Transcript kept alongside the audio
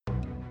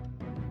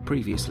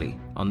previously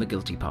on The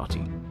Guilty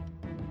Party.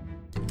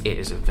 It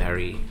is a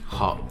very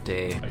hot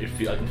day. I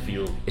can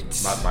feel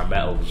my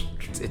metals.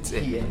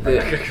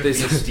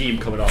 There's steam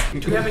coming off. Do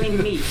we have any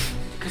meat?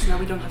 Because now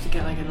we don't have to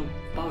get like a little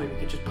bowie we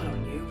could just put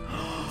on you.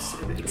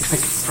 It's like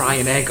fry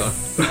an egg on.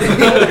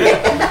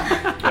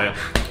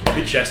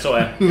 Good chest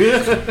away.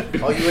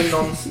 Are you a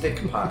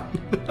non-stick pan?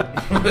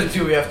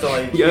 Do we have to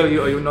like... Yeah, are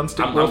you a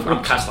non-stick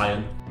I'm cast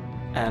iron.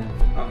 I'm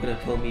going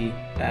to pull me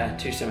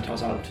 2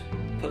 scimitars out,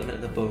 put them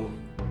into the bow,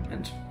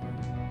 and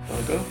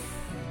wanna go?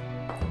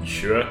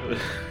 Sure.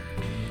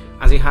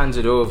 As he hands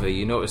it over,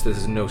 you notice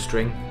there's no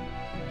string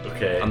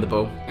Okay. on the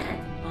bow.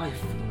 I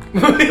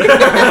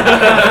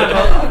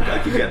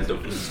can get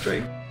stuff with the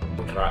string.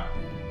 Can I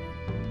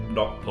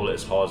not pull it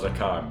as hard as I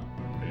can?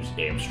 And just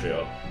aim straight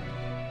up.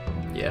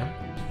 Yeah.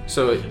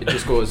 So it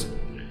just goes...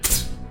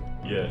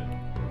 Yeah.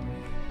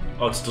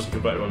 Oh, it just doesn't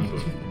come back around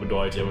with no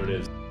idea what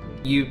it is.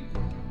 You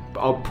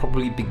are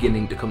probably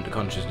beginning to come to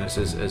consciousness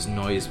as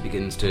noise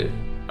begins to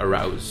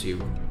arouse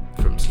you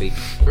from sleep.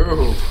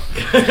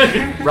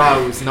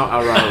 Rouse,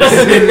 not arouse.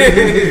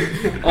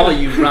 Oh,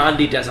 you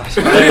randy desert.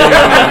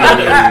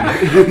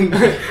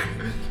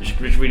 You should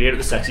rename it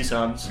the Sexy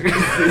Sands.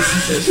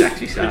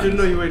 Sexy sound. I didn't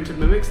know you were into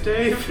mimics,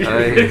 Dave. Can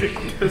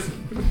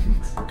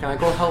I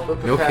go help her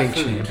No prepare kink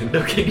food? shaming.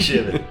 No king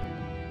shaving.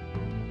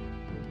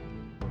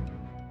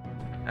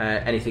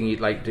 Anything you'd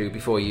like to do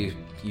before you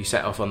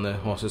set off on the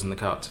horses and the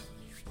cart?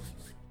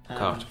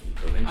 Cart.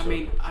 I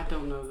mean, I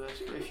don't know this,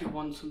 but if you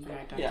want something,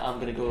 I don't. Yeah, I'm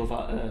going to go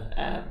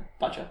over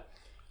Badger.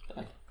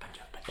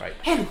 Right.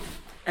 Hello.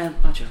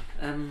 Badger,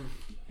 I'm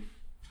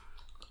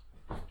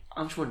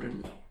just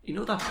wondering, you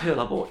know that pearl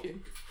I bought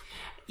you?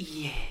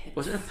 Yeah.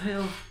 Was it a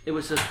pearl? It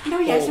was a No,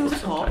 yes, it was a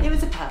pearl. pearl. It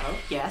was a pearl.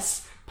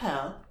 Yes,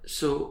 pearl.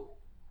 So,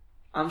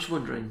 I'm just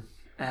wondering,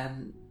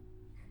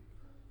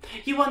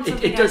 You want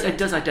something? it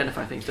does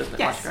identify things, doesn't it?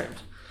 Yes. Magic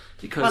items.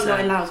 Because Well,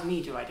 no, it allows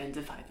me to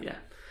identify them. yeah,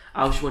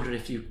 I was just wondering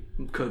if you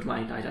could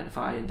mind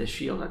identifying this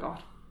shield I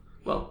got.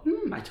 Well,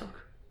 I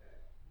took.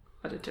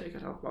 I did take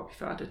it. I'll be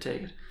fair, I did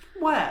take it.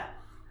 Where?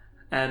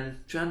 Do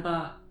you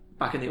remember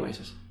back in the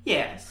Oasis?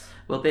 Yes.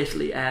 Well,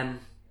 basically,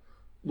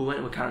 we went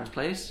to Karen's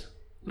place.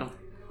 No,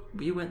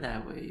 you weren't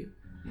there, were you?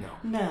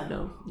 No.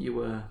 No, you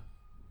were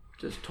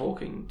just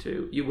talking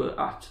to. You were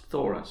at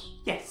Thoras.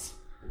 Yes.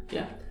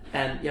 Yeah.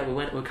 Yeah, we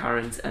went to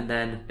Karen's, and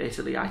then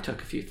basically I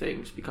took a few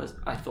things because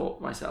I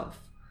thought myself,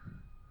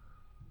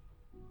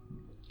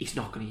 he's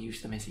not going to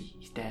use them, is he?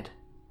 He's dead.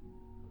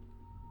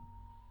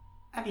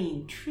 I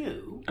mean,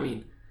 true. I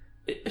mean,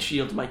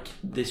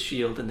 this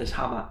shield and this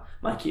hammer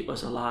might keep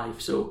us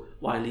alive, so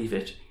why leave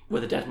it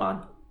with a dead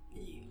man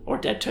or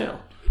a dead turtle?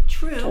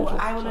 True. Total,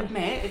 I will sorry.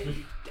 admit,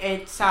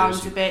 it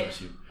sounds a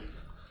bit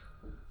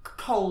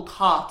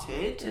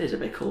cold-hearted, It is a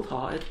bit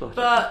cold-hearted, but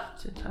But- at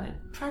the same time,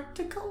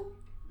 practical.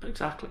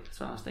 exactly. That's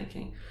what I was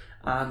thinking.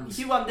 And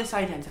You want this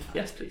identified?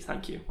 yes, please,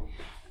 thank you.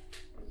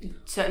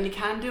 Certainly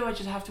can do. I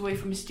just have to wait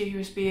for a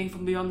mysterious being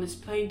from beyond this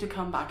plane to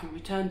come back and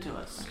return to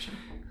us. Actually.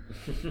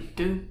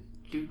 Do.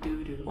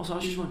 Also, I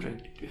was just wondering,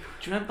 do you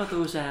remember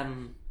those?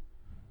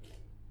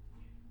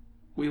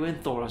 We were in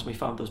Thoras and we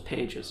found those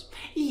pages.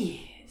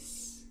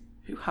 Yes.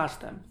 Who has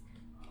them?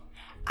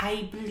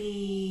 I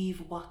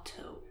believe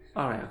Watto.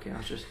 All right, okay. I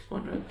was just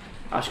wondering.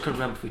 I just couldn't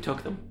remember if we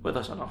took them with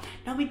us or not.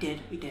 No, we did.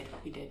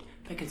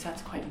 Because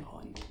that's quite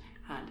important.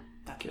 And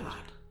that's Good.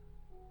 bad.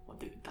 What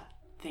that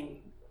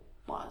thing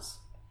was.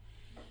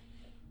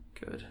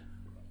 Good.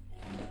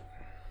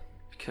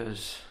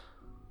 Because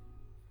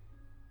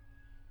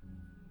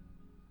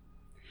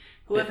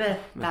Whoever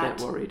I'm a that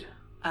bit worried.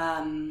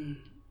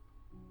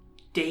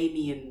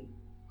 Damien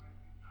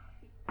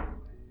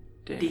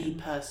D Damien.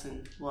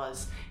 person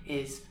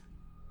is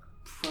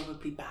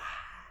probably bad.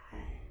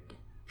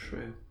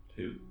 True.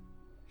 Who? Do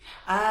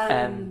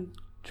you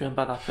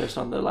remember that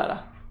person on the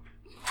letter?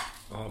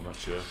 Oh, I'm not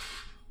sure.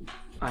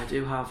 I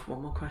do have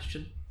one more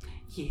question.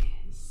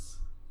 Yes.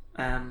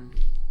 Are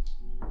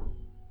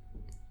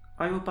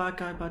you a bad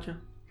guy, Badger?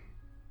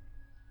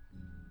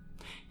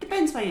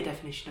 Depends by your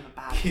definition of a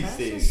bad He's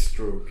person.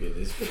 stroking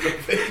his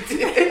puppet.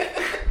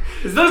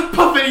 It's not a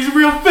puppet, he's a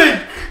real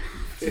thing!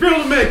 It's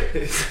real to me!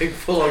 It's like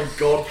full on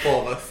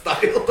Godfather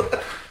style.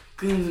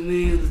 Guns and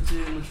nails,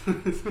 Jim.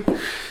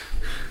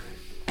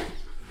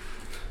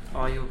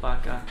 Are you a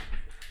bad guy?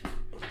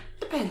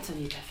 Depends on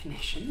your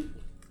definition.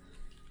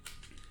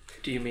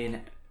 Do you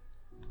mean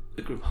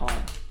the group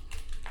harm?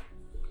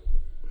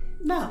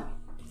 No.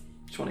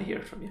 Just want to hear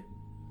it from you.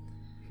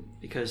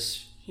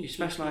 Because you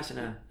specialise in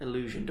an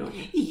illusion, don't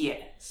you?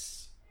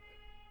 Yes.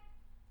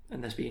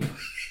 And there's been...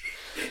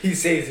 He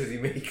says as he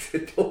makes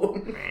it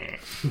on.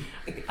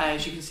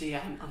 As you can see,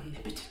 I'm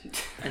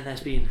omnipotent. And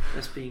there's been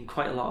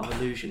quite a lot of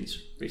illusions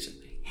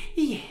recently.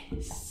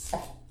 Yes.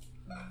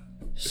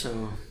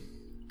 So,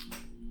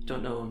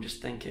 don't know, I'm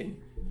just thinking,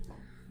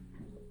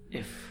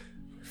 if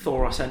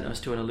Thora sent us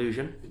to an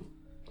illusion,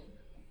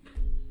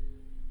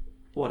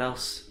 what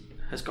else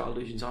has got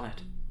illusions on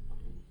it?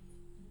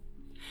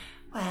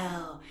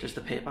 Well, Does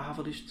the paper have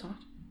illusions on it?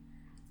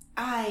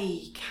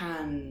 I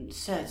can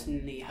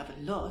certainly have a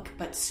look,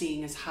 but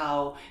seeing as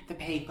how the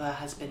paper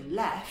has been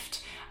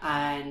left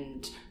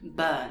and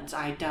burnt,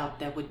 I doubt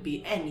there would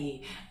be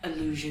any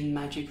illusion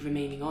magic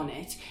remaining on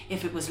it.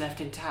 If it was left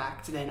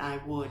intact, then I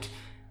would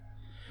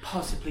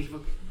possibly...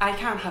 I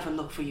can have a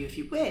look for you if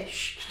you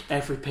wish.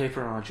 Every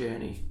paper on our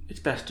journey, it's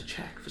best to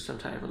check for some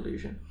type of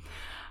illusion.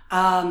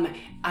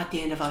 At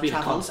the end of our be a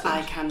travels, constant.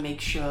 I can make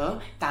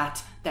sure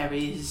that there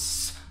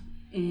is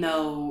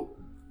no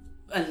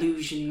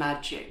illusion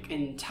magic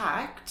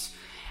intact.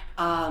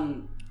 I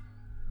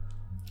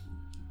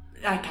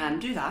can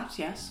do that,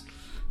 yes.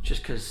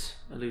 Just because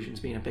illusion's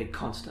been a big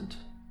constant.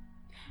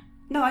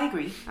 No, I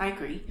agree.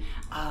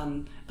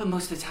 But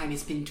most of the time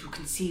it's been to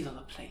conceal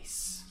a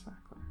place.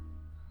 Exactly.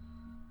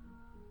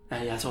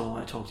 Yeah, that's all I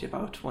want to talk to you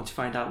about. Once you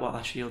find out what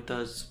that shield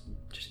does,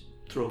 just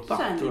throw it back.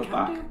 Certainly Throw it can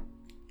back. do.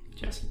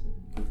 Yes,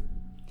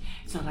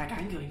 It's not like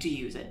I'm going to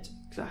use it.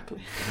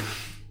 exactly.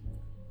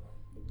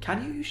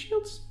 Can you use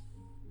shields?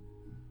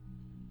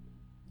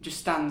 Just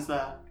stands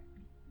there,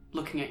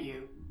 looking at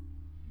you.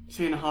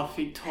 3.5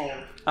 feet tall.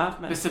 I've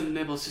With some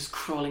nibbles just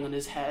crawling on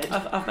his head.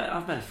 I've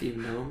met a few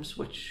gnomes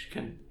which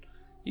can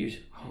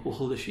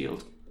hold a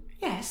shield.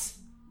 Yes.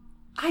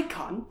 I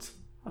can't.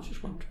 I was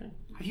just wondering.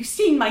 Have you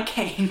seen my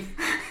cane?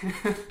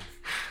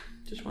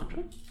 Just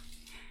wondering.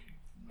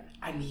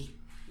 I mean,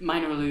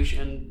 minor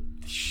illusion,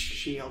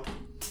 shield.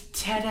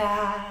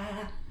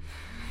 Ta-da!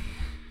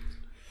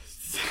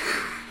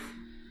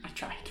 I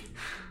tried.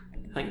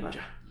 Thank you,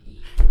 Roger.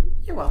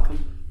 You're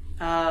welcome.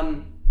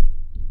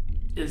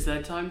 Is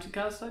there time to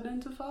cast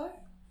Identify?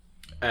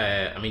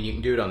 I mean, you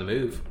can do it on the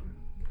move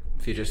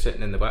if you're just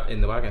sitting in the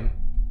wagon.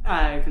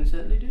 I can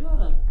certainly do that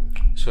then.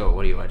 So,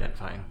 what are you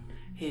identifying?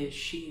 His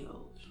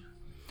shield.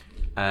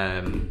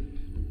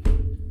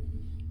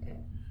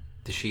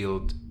 The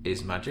shield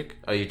is magic.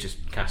 Are you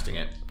just casting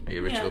it? Are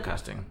you ritual Yeah.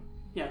 casting?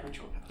 Yeah,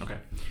 ritual cast. Okay.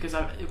 Because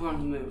we're on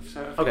the move,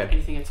 so if Okay.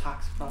 anything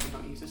attacks, I'd rather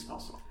not use this spell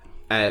slot.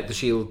 The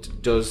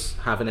shield does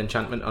have an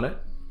enchantment on it.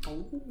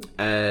 Oh.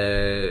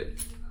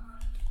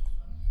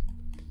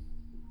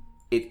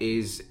 It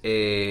is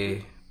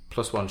a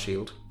 +1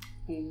 shield,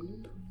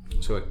 Ooh.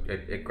 so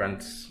it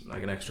grants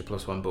like an extra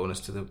 +1 bonus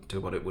to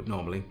what it would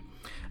normally,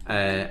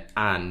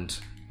 and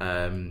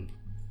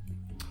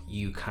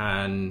you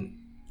can,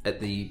 at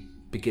the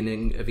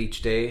beginning of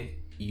each day,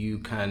 you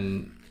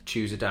can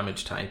choose a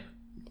damage type,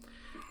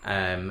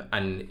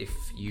 and if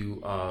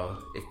you are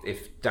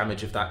if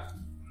damage of that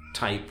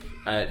type,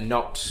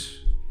 not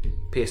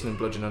piercing and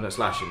bludgeoning or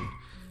slashing,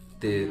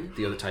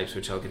 the other types,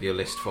 which I'll give you a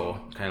list for,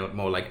 kind of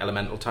more like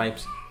elemental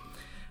types,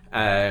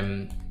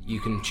 you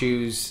can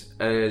choose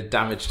a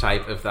damage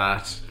type of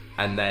that,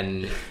 and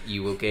then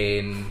you will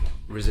gain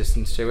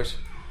resistance to it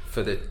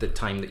for the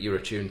time that you're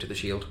attuned to the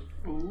shield.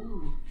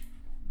 Ooh.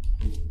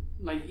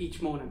 Like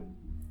each morning?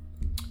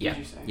 Yeah, Did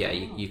you say? yeah,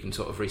 Oh. you can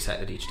sort of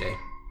reset it each day.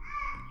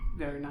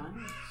 Very nice.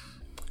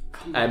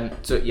 Come on.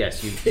 So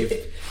yes,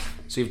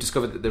 you've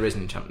discovered that there is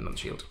an enchantment on the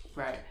shield.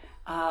 Right.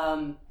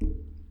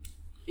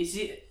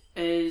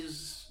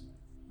 Is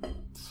oh,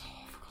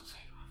 for God's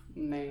sake,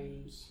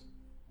 names.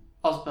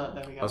 Osbert,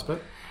 there we go. Osbert?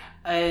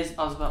 Is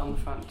Osbert on the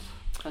front,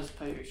 as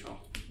per usual?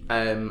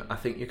 I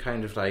think you're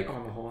kind of like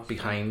On the horse.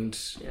 behind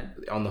Yeah.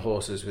 on the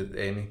horses with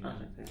Amy. I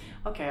think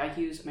so. Okay, I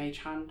use Mage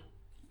Hand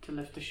to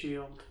lift the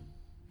shield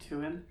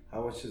to him.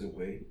 How much does it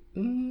weigh?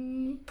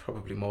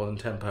 Probably more than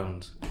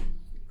 £10.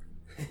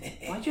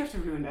 Why'd you have to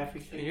ruin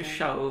everything? You just then?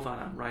 shout over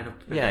and I'm right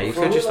up. Yeah, you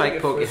Throw could it just like like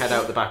a poke your fist. head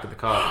out the back of the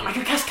car. I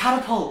could cast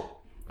Catapult!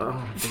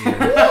 Oh,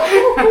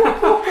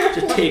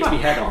 Just takes me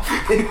head off.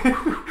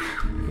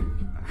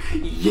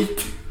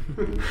 Yeet!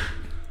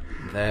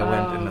 there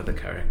went another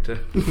character.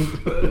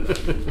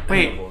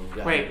 Wait,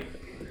 Yeah. wait.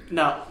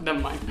 No, never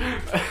mind.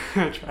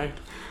 I tried.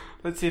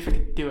 Let's see if I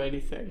can do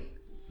anything.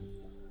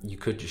 You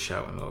could just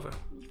shout him over.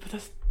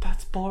 But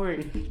that's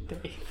boring,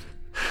 Dave.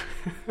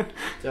 Do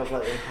you have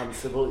like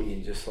enhanced ability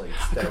and just like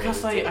I stare could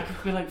cast at it? I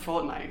could be like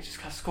Fortnite, just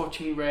cast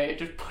Scorching Ray,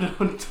 just put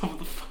it on top of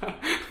the fire.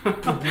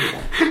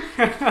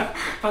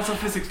 That's how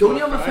physics Don't work,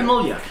 you have a right?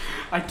 familiar?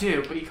 I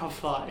do, but you can't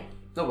fly.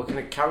 No, but can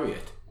it carry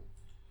it?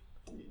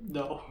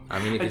 No. I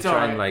mean, you could It's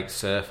try and alright. like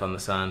surf on the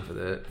sand for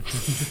the.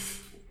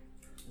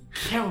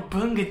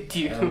 Cowabunga,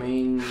 dude. I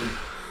mean,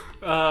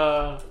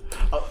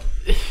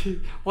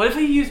 What if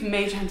I use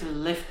Mage Hand to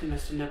lift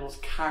Mr. Nibbles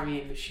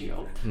carrying the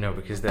shield? No,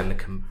 because then the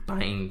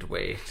combined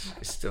weight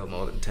is still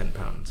more than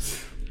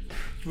 £10.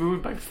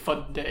 Ruined my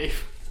fun,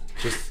 Dave.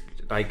 Just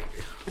like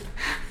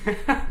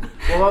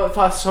well, if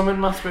I summon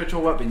my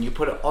spiritual weapon, you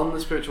put it on the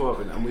spiritual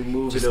weapon and we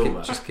move it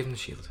over. just give him the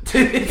shield.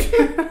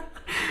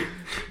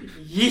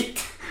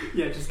 Yeet!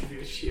 Yeah, just give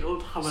you a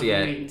shield, however So, yeah.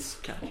 it means.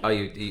 Are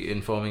you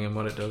informing him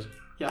what it does?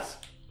 Yes.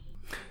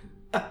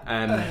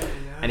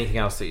 Anything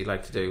else that you'd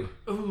like to do?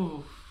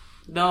 Ooh.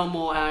 No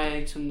more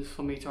items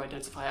for me to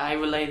identify. I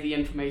relay the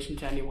information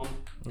to anyone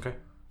Okay.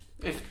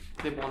 if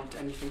they want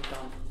anything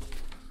done.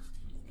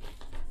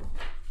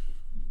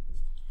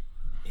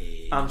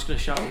 I'm just gonna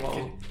shout,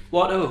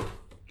 what? Oh,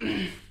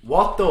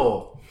 What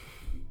though?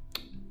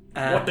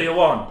 What do you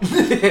want?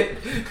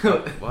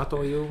 What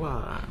do you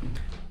want?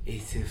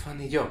 It's a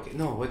funny joke.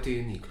 No, what do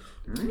you need?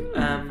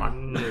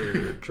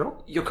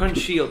 Your current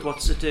shield, what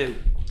does it do?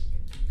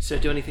 Does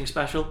it do anything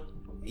special?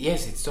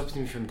 Yes, it stops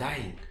me from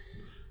dying.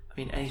 I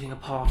mean, anything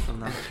apart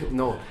from that?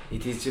 No,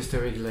 it is just a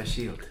regular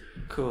shield.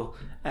 Cool.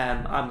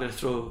 I'm going to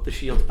throw the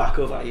shield back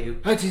over at you.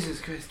 Oh,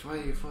 Jesus Christ, why are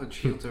you throwing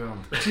shields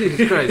around?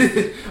 Jesus Christ.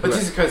 Oh,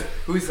 Jesus Christ,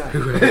 who's that?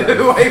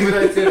 Why would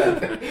I say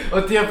that?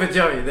 Oh, dear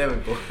Pajari, there we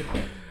go.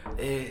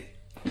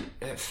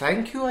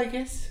 Thank you, I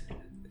guess?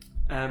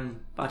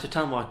 But to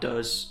tell him what it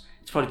does,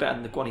 it's probably better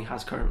than the one he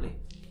has currently.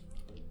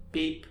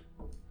 Beep.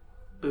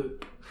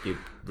 Boop. You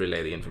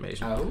relay the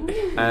information. Oh.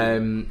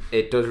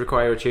 It does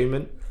require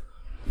attunement.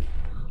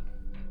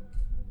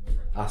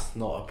 That's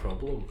not a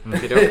problem.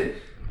 Okay,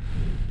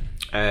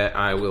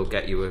 I will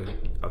get you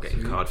I'll get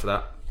you a card for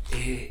that. Do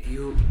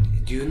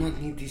you not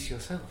need this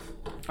yourself?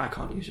 I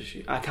can't use a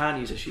shield. I can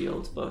use a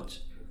shield, but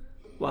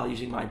while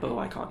using my bow,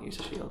 I can't use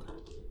a shield.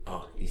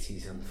 Oh, this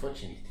is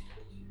unfortunate.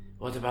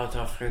 What about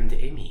our friend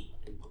Amy?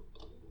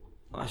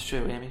 That's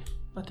true, Amy.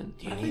 I didn't.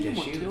 Do you need a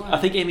shield? I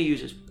think Amy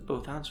uses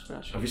both hands for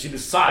that. Have you seen the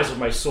size of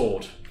my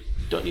sword?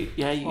 Don't you?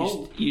 Yeah, he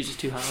uses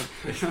 2 hands.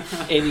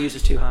 Amy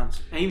uses 2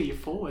 hands. Amy, you're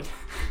forward.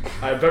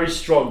 I am very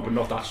strong, but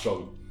not that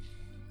strong.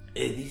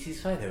 This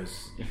is fine.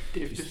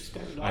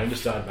 I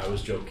understand. I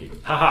was joking.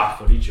 Haha,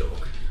 funny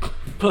joke.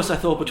 Plus, I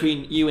thought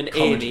between you and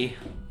Amy,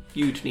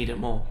 you'd need it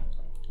more.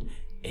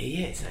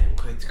 Yes, I'm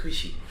quite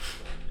squishy.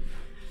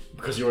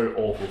 Because you're an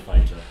awful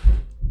fighter.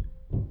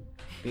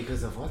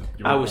 Because of what?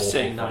 You're I an was awful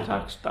saying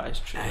fighter. that is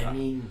true. I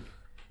mean...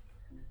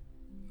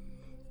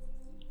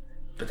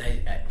 But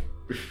I...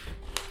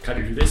 Can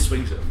you do this?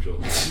 Swings it, I'm sure.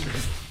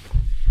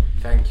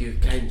 Thank you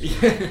kindly.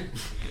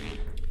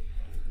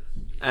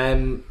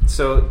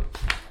 So,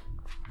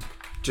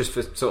 just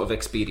for sort of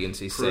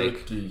expediency's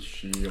sake,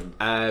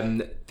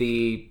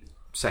 the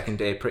second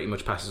day pretty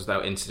much passes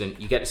without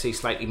incident. You get to see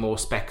slightly more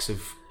specks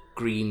of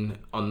green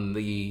on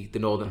the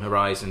northern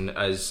horizon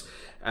as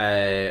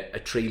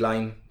a tree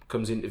line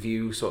comes into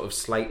view, sort of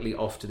slightly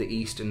off to the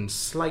east and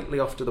slightly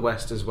off to the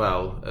west as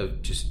well,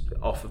 just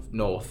off of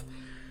north.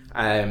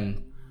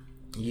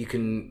 You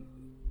can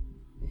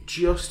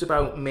just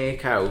about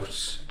make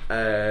out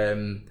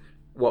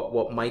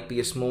what might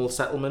be a small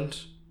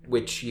settlement,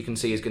 which you can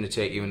see is going to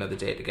take you another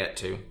day to get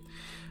to.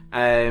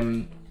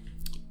 The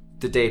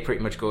day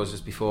pretty much goes as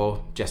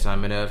before. Jester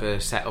and Minerva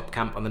set up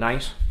camp on the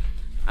night.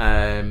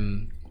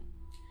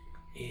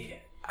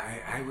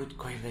 I would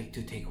quite like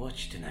to take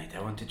watch tonight. I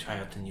want to try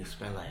out the new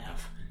spell I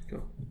have.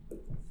 Cool.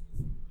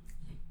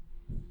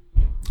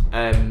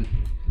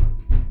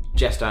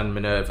 Jester and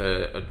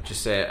Minerva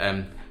just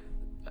say,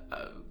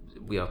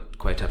 we are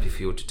quite happy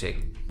for you to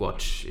take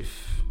watch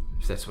if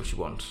that's what you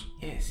want.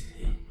 Yes.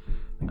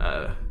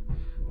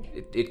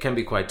 It can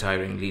be quite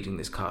tiring leading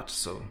this cart,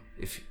 so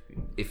if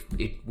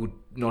it would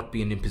not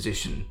be an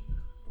imposition.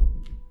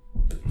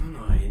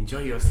 No, I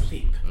enjoy your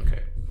sleep.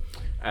 Okay.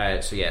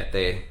 So yeah,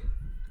 they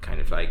kind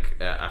of like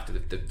after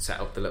they set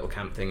up the little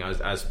camp thing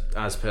as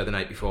per the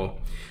night before.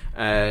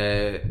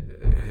 Are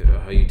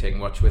you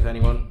taking watch with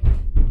anyone?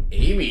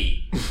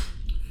 Amy.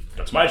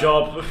 That's my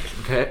job.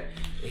 Okay.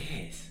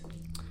 Yes.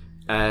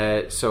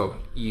 So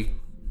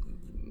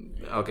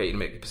I'll get you to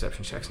make the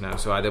perception checks now.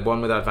 So either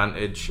one with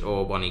advantage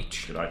or one each.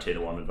 Should I take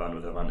the one with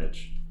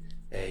advantage?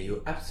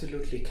 You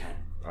absolutely can.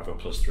 I have a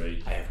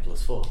 +3. I have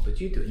 +4, but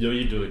you do it. No,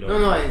 you do it.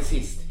 No, I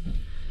insist.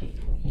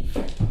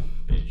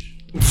 Bitch.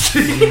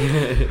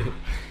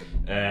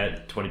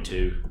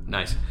 22.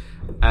 Nice.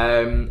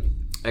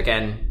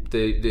 Again,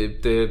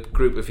 the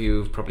group of you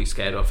have probably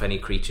scared off any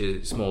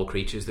small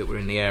creatures that were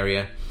in the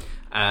area.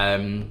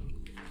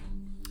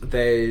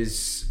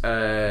 There's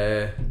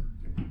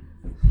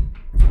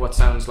what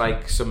sounds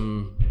like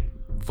some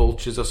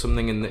vultures or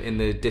something in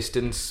the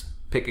distance,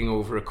 picking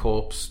over a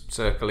corpse,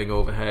 circling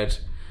overhead.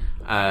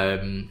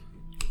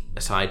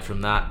 Aside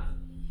from that,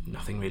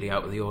 nothing really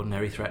out of the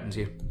ordinary threatens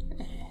you.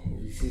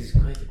 This is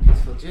quite a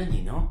peaceful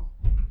journey, no?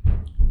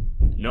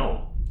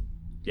 No.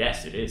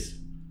 Yes, it is.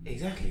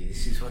 Exactly,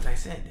 this is what I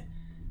said.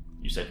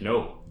 You said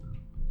no.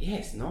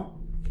 Yes, no?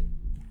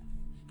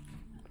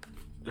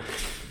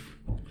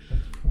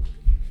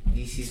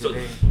 This is So-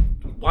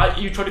 Why are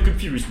you trying to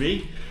confuse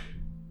me?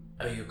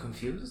 Are you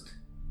confused?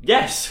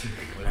 Yes.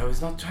 Well, I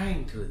was not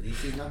trying to.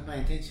 This is not my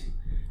intention.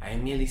 I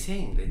am merely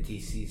saying that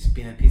this has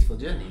been a peaceful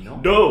journey, no?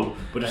 No,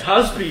 but it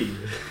has been.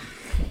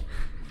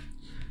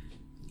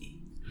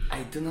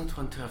 I do not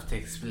want to have to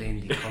explain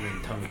the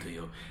common tongue to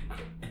you.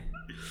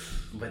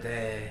 But,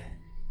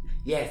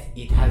 yes,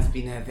 it has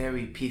been a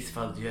very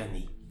peaceful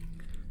journey.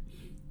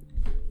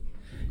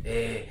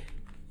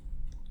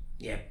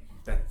 Yeah,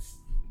 that's...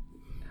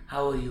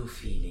 How are you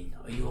feeling?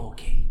 Are you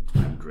okay?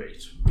 I'm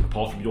great.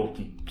 Apart from your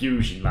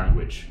confusion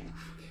language.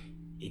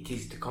 It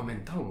is the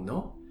common tongue,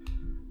 no?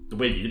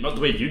 Not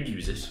the way you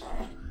use it.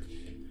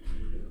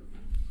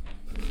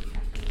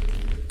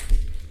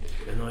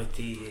 You know,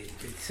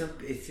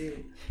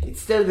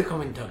 it's still the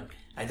common tongue.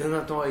 I do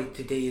not know why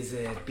today is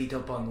beat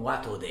up on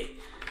Watto Day.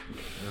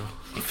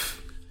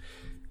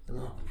 You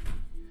know?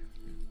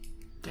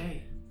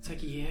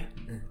 like a year.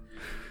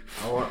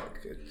 I want.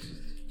 Do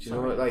you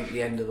know at like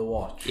the end of the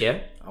watch?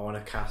 Yeah. I want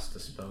to cast a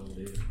spell,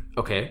 dude.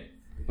 Okay.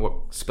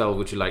 What spell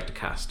would you like to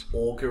cast?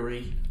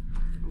 Augury.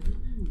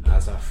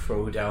 As I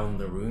throw down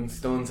the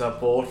runestones I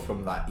bought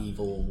from that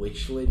evil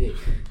witch lady,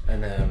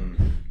 and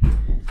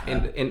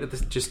Into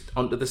the just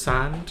onto the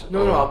sand?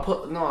 I'll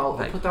put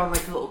down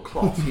like a little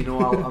cloth. You know,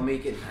 I'll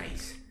make it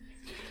nice.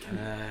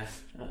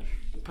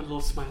 Put a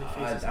little smiley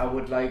face. I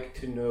would like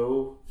to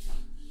know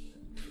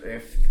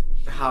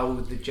how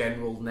the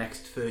general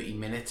next 30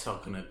 minutes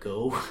are gonna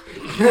go.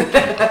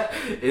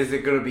 Is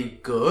it gonna be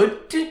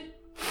good,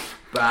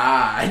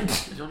 bad,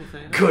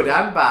 good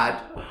and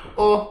bad,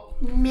 or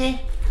meh?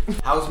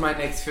 How's my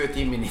next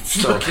 30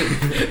 minutes looking?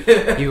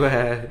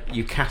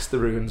 You cast the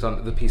runes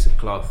onto the piece of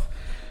cloth,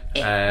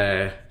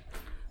 and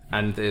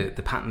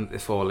the pattern they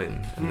fall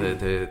in, and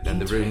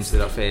the runes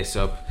that are face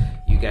up,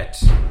 you get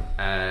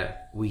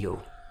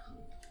wheel.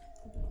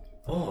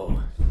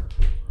 Oh,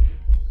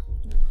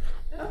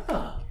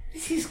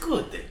 this is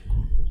good.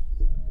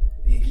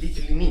 It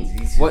literally means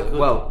this is good.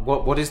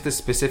 What is the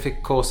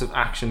specific course of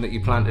action that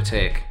you plan to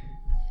take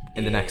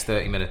in the next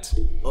 30 minutes?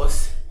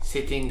 Us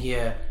sitting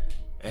here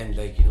and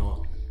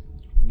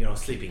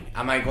sleeping.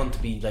 Am I going to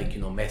be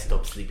messed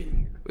up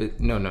sleeping?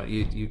 No,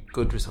 you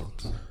good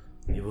results.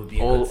 It will be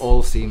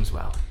all seems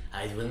well.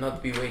 I will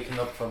not be waking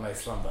up from my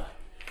slumber.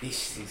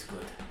 This is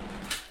good.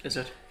 Is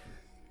it?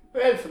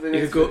 Well, for the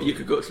next You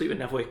could go to sleep and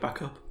never wake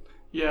back up.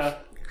 Yeah.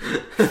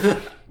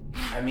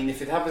 I mean,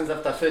 if it happens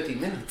after 30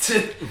 minutes,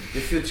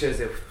 the future is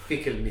a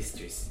fickle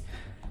mistress.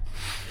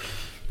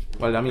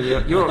 Well, I mean,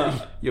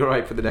 you're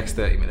right for the next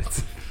 30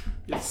 minutes.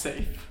 You're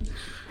safe.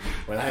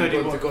 Well, I'm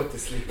going to go to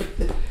sleep.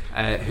 Who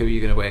are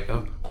you going to wake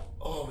up?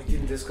 Oh, we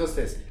didn't discuss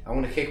this. I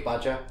want to kick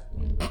Badger.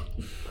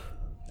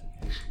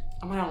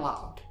 Am I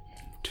allowed?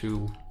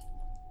 To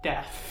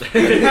Death.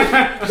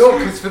 No,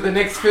 because for the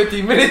next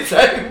 30 minutes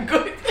I'm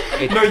good.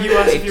 No, you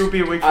asked if you would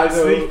be awake from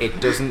sleep. It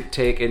doesn't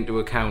take into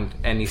account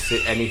any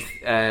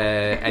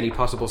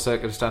possible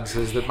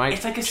circumstances that might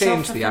It's like a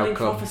change the self-fulfilling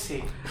outcome,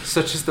 prophecy.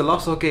 such as the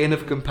loss or gain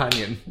of a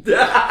companion.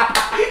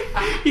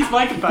 He's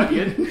my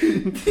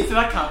companion. So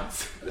that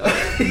counts.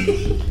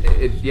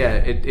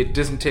 It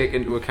doesn't take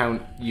into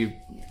account you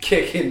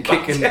Kicking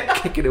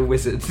a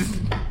wizard.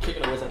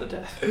 Kicking a wizard to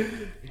death.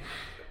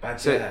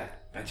 Badger.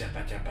 It's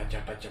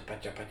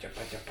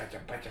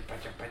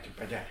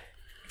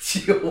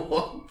your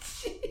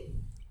watch.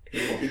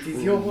 It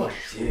is your watch.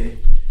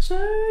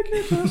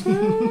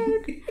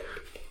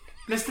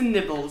 Mr.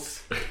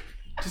 Nibbles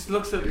just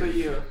looks up at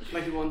you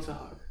like he wants a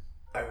hug.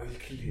 I will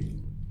kill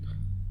him.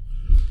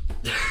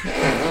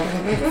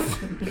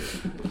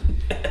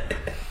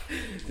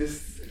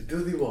 Just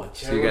do the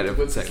watch. So you get a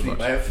good second sleep.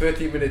 watch. I have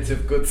 30 minutes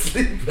of good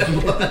sleep.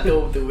 I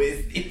don't to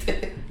waste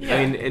it. Yeah.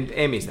 I mean, and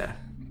Amy's there.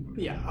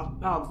 Yeah,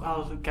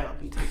 I'll get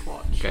up and take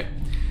watch. Okay.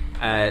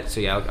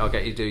 I'll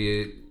get you to do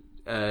you.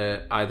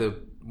 Either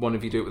one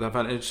of you do it with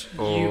advantage,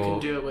 or You can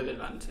do it with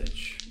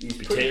advantage. You've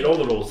been taking all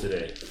the rolls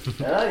today.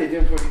 You're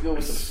doing pretty good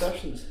with the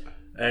perceptions.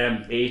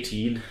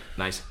 18.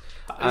 Nice.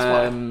 That is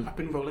why I've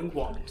been rolling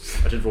ones.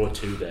 I did roll a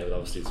 2 there, but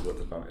obviously it's with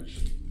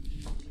advantage.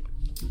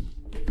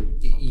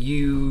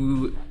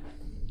 You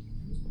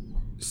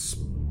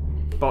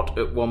spot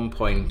at one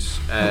point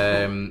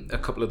a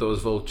couple of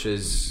those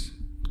vultures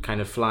kind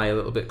of fly a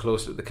little bit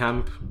closer to the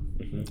camp.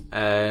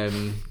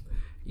 Mm-hmm.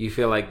 You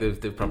feel like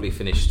they've probably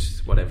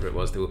finished whatever it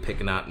was they were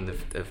picking at, and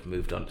they've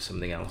moved on to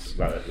something else.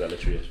 That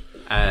literally is.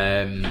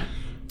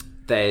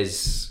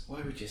 There's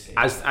Why would you say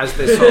as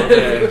there's sort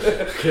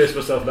of Curse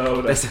myself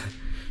now.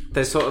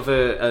 there's sort of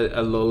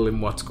a lull in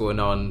what's going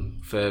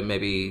on for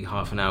maybe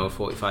half an hour,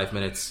 45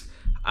 minutes,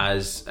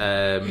 as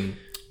a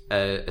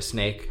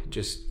snake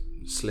just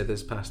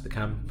slithers past the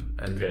camp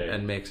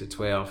and makes its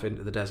way off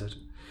into the desert.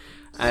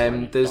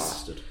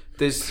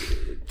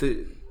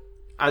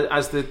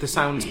 As the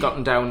sound's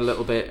gotten down a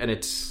little bit and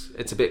it's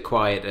a bit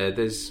quieter,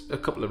 there's a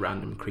couple of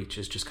random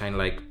creatures just kind of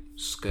like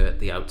skirt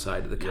the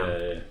outside of the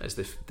camp as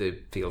they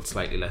feel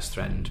slightly less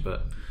threatened,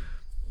 but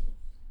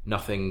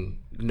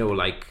no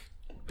like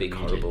big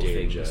horrible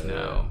danger, things.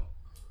 No.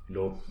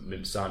 No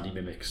sandy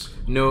mimics.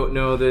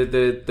 No,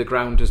 the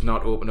ground does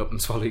not open up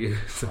and swallow you.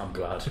 I'm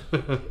glad.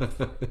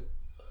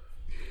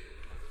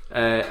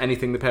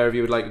 Anything the pair of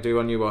you would like to do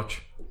on your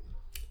watch?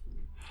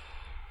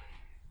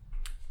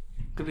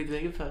 Could we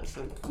take it first?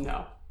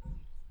 No.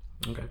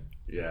 Okay.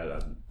 Yeah,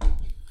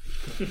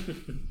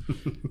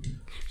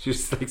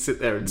 Just like sit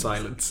there in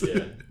silence.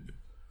 yeah.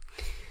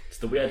 It's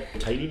the weird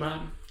tiny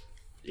man.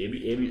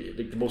 Amy,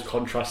 like the most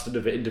contrasted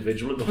of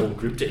individual in the whole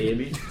group to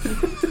Amy.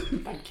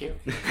 Thank you.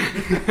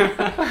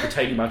 The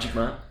tiny magic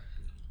man.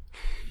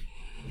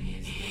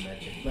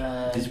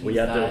 This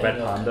weird little red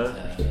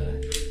panda.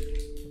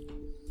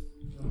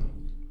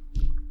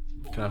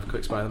 Can I have a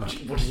quick spy on the map?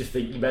 What did you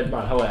think, red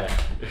man? How are you?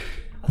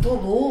 I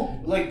don't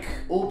know. Like,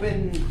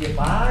 open your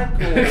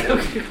bag or Are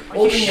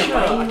open you your sure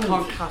I mind.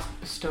 can't cast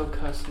Bestow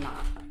Curse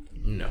now?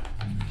 No.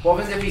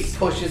 What happens if he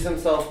pushes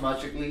himself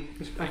magically?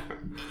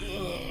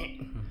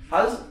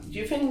 Do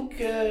you think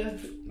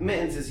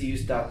Mittens has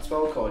used that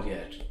spell card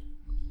yet?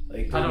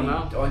 Like, I don't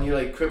know. On you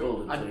like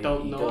crippled. I until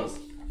don't he know. does.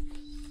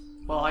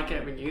 Well, I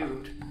get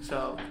renewed,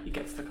 so he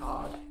gets the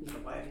card either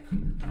way.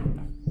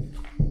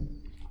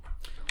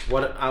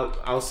 What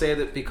I'll say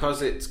that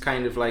because it's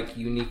kind of like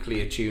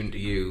uniquely attuned to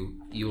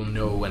you, you'll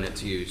know when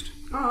it's used.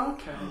 Oh,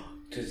 okay.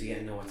 Does he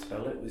know what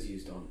spell it was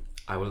used on?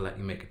 I will let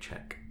you make a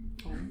check.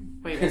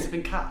 Wait, has it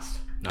been cast?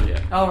 Not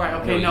yet. Oh, right,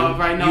 okay, No, you-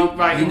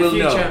 right, you in the will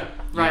know. future.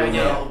 Right, will okay.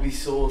 know. That'll be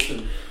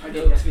sorted. I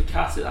don't to be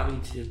cast it, I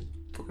mean to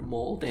fucking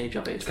mortal danger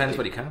basically. Depends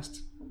what he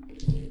casts.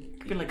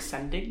 Could be like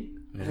sending.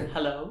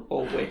 Hello.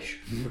 Or wish.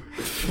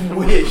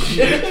 Wish. He's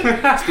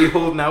been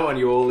holding out on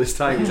you all this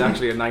time. He's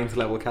actually a 9th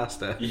level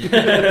caster.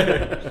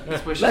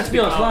 Let's be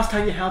honest, last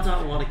time you held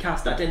out on a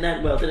cast that didn't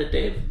end well, did it,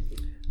 Dave?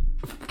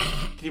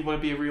 Did he want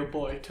to be a real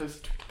boy? Took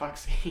the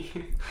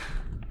backseat.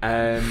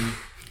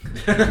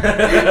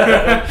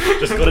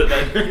 Just got it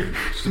then.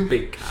 Just a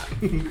big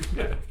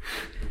cat.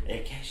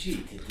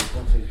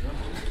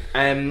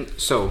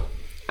 So,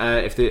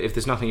 if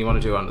there's nothing you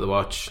want to do onto the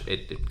watch,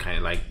 it kind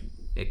of like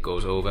it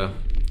goes over.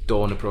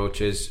 Dawn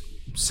approaches.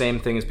 Same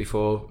thing as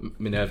before.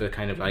 Minerva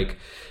kind of like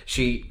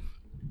she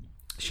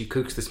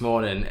cooks this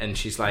morning, and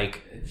she's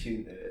like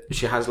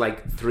she has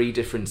like 3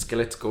 different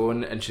skillets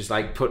going, and she's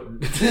like put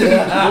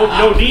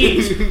no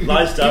need.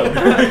 Lies down.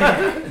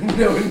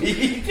 No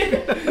need.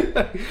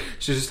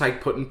 She's just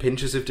like putting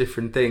pinches of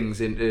different things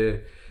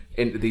into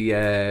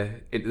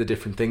the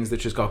different things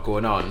that she's got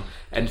going on,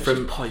 and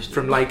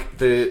from like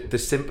the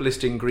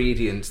simplest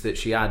ingredients that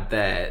she had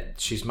there,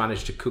 she's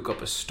managed to cook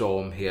up a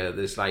storm here.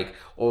 There's like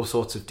all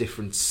sorts of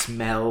different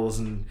smells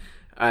and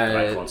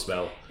I can't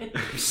smell.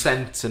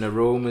 scents and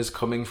aromas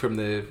coming from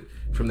the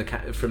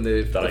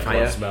That I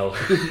fire. can't smell.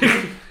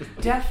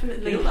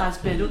 Definitely has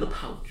been. You know the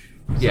pouch?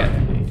 Yeah.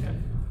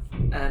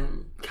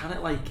 Can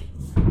it like,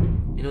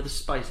 you know the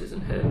spices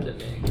and herbs it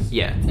makes?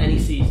 Yeah. Any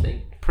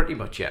seasoning? Pretty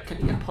much, yeah. Can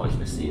you get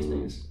poisonous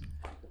seasonings?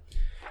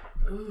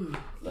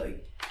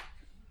 Like,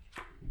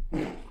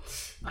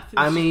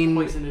 I mean,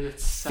 poison in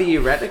itself.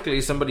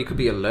 theoretically, somebody could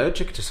be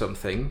allergic to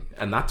something,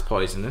 and that's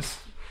poisonous.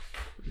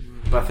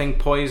 But I think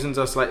poisons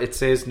are like it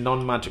says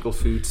non-magical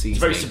food seasoning. It's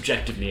very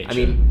subjective nature. I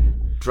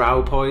mean,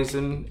 drow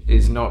poison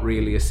is not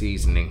really a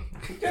seasoning,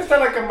 just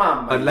like a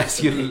mum.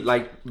 unless you're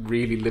like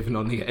really living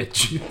on the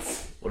edge.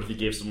 What if you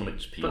gave someone like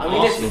just peanuts? I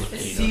mean, Arsenal it's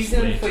peanuts,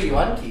 season mate. for you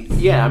aunties.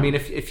 Yeah, I mean,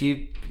 if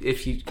you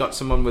got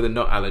someone with a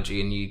nut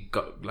allergy and you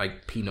got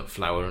like peanut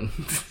flour and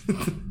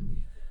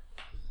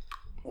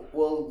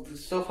Well, the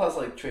stuff has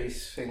like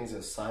trace things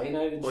of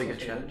cyanide and Or you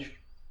stuff. get in it. church.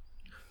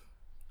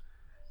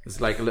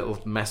 there's like a little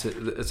message.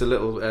 There's a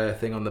little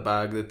thing on the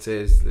bag that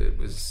says that it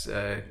was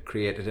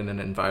created in an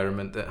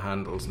environment that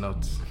handles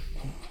nuts.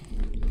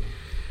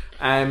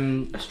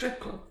 A strip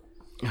club?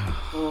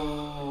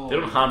 Oh. They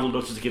don't handle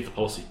nuts to give the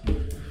policy.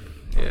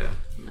 Yeah.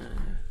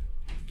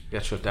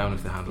 Get shut down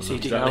if they handle See,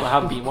 nuts. do you know I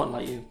haven't been one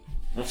like you?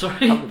 I'm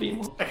sorry. Haven't been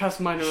one. I cast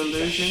minor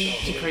illusion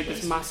to create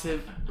this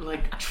massive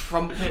like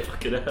trumpet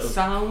Fucking hell.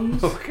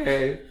 sounds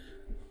Okay.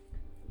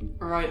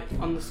 right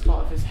on the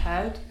spot of his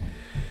head,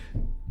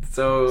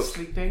 So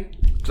sleeping.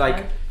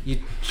 like you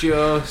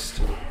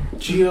just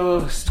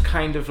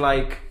kind of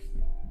like,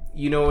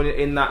 you know,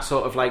 in that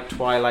sort of like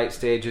twilight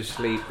stage of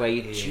sleep where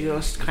you're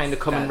just kind of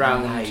coming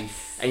round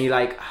and you're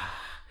like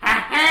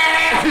Over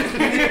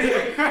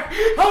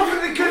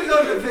the good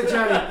Lord of the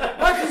Johnny!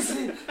 What is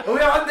it?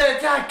 We're under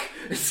attack!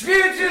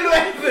 Spiritual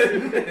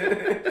weapon!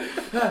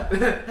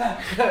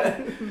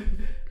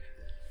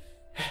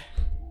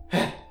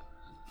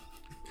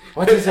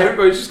 what is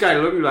everybody's just kind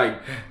of looking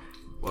like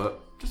what?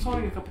 Just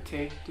holding a cup of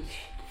tea.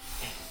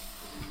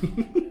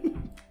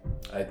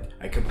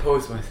 I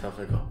compose myself.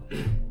 I go.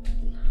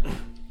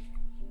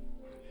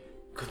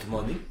 Good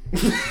morning.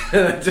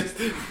 Just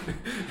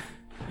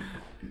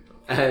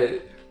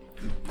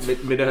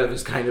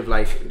Minerva's kind of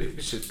like,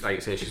 she's, like I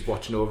say, she's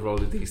watching over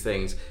all of these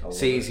things,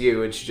 sees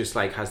you, and she just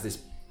like has this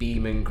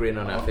beaming grin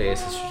on her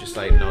face, and she just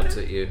like nods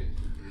at you.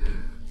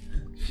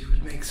 she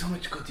would make so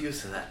much good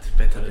use of that.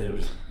 Better than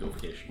me. No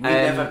vacation. We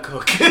never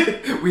cook.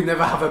 We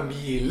never have a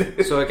meal.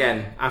 So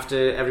again,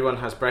 after everyone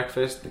has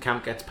breakfast, the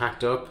camp gets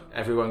packed up,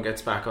 everyone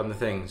gets back on the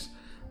things.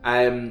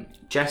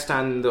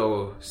 Jestan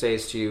though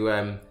says to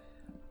you,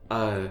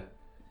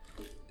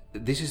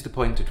 this is the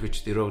point at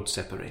which the road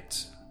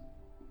separates.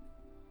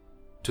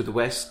 To the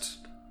west,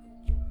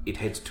 it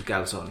heads to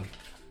Galzon.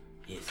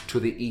 Yes. To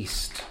the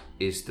east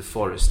is the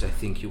forest I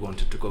think you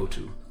wanted to go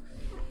to.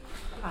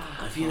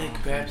 I feel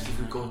like perhaps if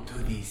we go to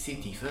the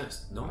city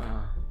first. No.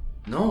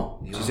 No.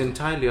 It is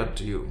entirely up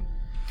to you.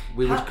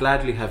 We would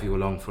gladly have you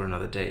along for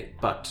another day,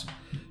 but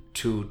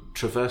to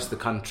traverse the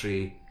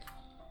country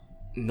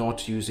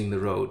not using the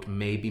road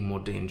may be more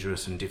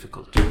dangerous and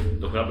difficult.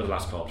 Look what happened to the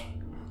last part.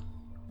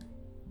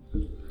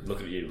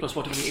 Look at you. Plus,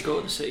 what do we need to go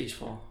to the cities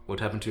for?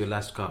 What happened to your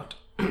last card?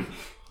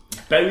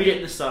 Buried it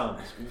in the sand.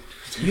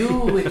 You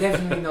were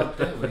definitely not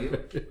there, were you?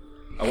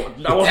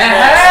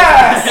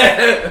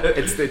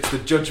 It's the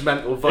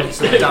judgmental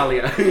voice of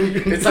Dahlia.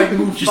 It's like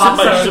She's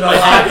in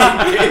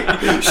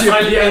my She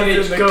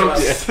appears in the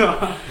clouds.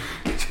 So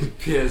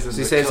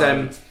he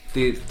says,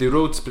 the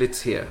road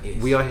splits here.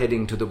 Yes. We are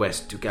heading to the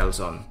west to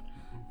Galzon.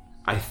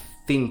 I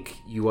think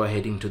you are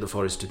heading to the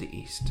forest to the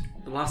east.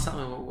 The last time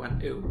I went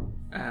to,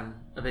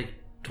 a big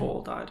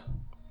troll died.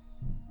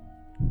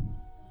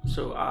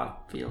 So I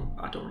feel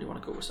I don't really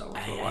want to go with Selwyn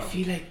for a I while.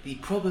 feel like the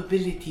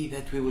probability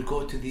that we will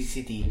go to the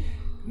city,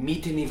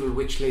 meet an evil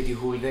witch lady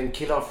who will then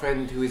kill our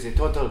friend who is a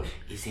turtle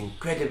is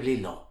incredibly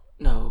low.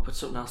 No, but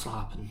something else will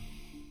happen.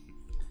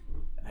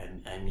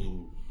 I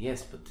mean,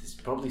 yes, but there's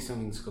probably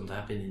something that's going to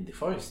happen in the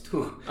forest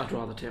too. I'd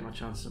rather take my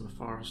chances in the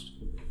forest.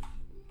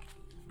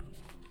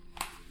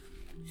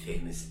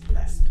 Famous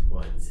last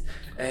words.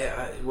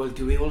 Well,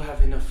 do we all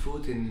have enough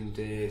food and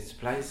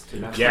supplies to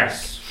last?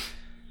 Yes,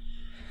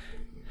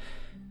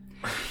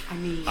 I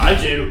mean, I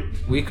do.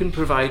 We can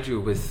provide you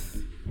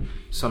with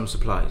some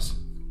supplies.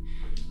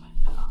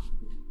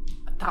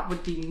 that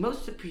would be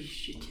most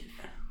appreciative.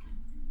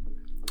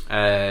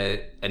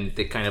 And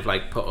they kind of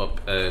like put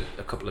up a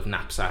couple of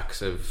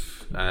knapsacks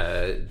of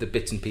the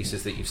bits and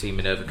pieces that you've seen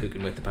Minerva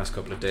cooking with the past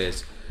couple of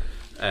days.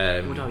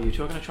 What are you two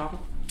going to travel?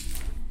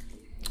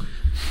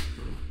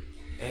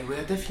 We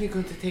are definitely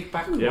going to take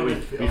back Yeah,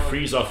 one we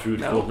freeze our food.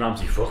 No. Full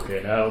Ramsey,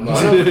 fucking hell,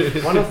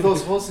 man. one of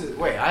those horses.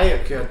 Wait, I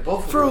acquired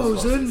both of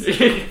those horses.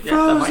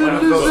 Yeah, One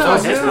of those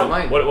horses are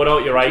mine. What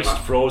about your iced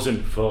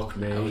frozen? Fuck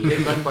We me.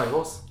 didn't run my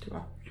horse.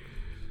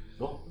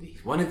 Oh,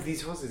 one of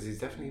these horses is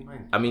definitely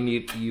mine. I mean,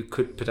 you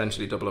could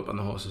potentially double up on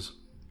the horses.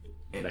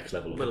 Next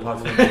level. Little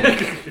Apart one.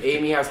 from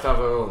Amy has to have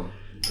her own,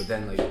 but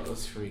then like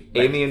us three.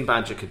 Amy and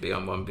Badger could be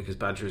on one because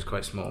Badger is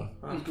quite small.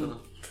 Do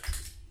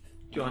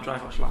you want to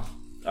drive or shall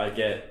I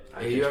get.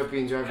 Yeah, you have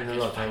been driving a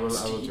lot. I will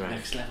drive.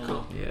 Next level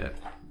up. Yeah.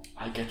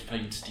 I get to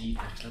find Steve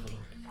next level up.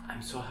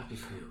 I'm so happy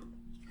for you.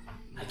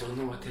 I don't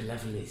know what the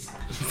level is.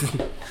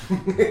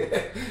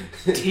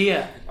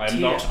 Tier.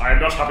 I'm not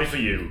happy for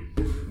you.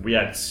 We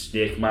had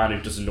Snake Man who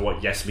doesn't know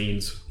what yes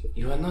means.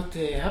 You are not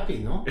happy,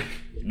 no?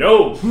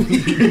 No.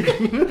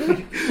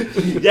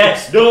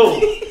 Yes. No.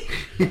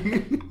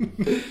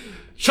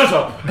 Shut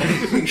up.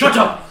 Shut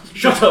up.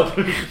 Shut up.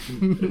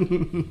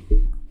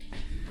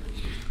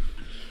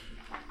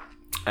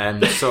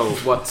 So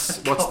what's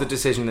the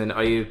decision then?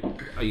 Are you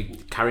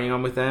carrying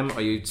on with them? Or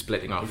are you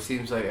splitting It off?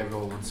 seems like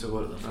everyone wants to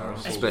go to the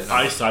forest. Splitting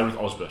I off. side with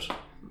Osbert.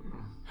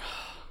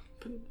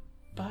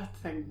 Bad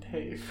thing,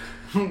 Dave.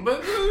 Don't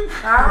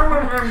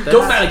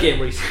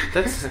metagame, Reese.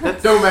 That's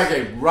Don't make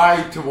it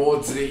right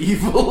towards the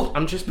evil.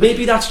 I'm just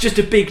Maybe that's just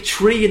a big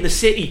tree in the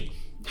city.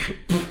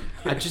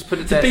 I just put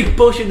it It's a there. big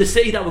bush in the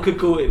city that we could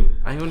go to.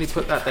 I only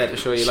put that there to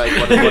show you like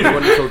what a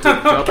wonderful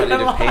job I did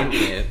of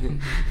painting it.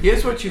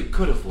 Here's what you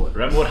could have won.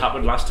 Remember what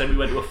happened last time we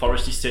went to a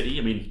foresty city?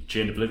 I mean,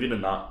 Chain of Oblivion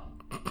and that.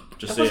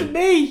 Just saying.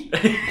 Me.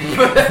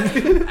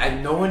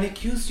 And no one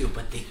accused you,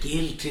 but the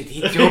guilt it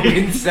hit you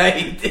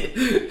inside.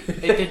 It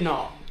did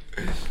not.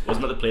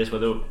 Wasn't that the place where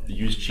they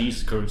used cheese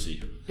as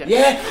currency?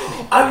 Yeah,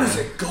 I was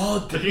a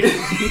god.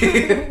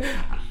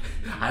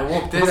 I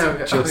walked in.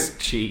 Just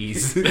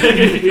cheese.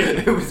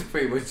 It was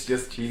pretty much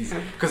just cheese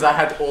because I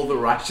had all the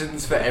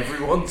rations for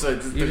everyone. So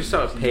You just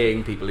started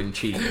paying people in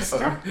cheese.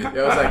 I was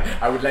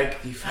like, I would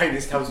like the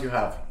finest house you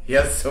have.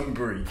 Here's some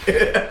brie.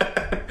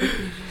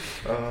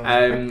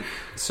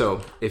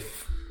 So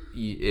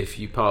if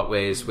you part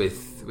ways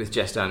with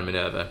Jester and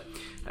Minerva,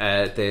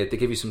 they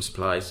give you some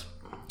supplies.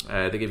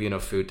 They give you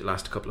enough food to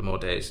last a couple of more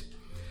days.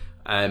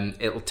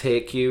 It'll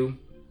take you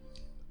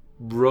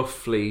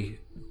roughly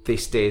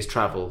this day's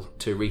travel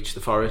to reach the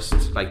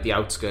forest, like the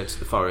outskirts of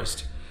the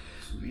forest.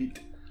 Sweet.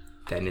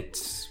 Then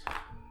it's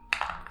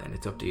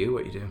up to you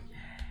what you do.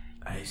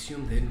 I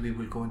assume then we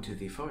will go into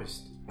the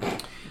forest.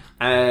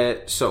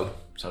 So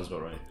Sounds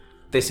about right.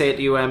 they say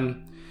to you,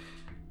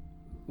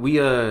 we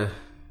are,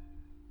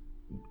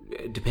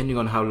 depending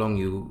on how long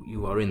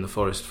you are in the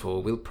forest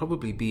for, we'll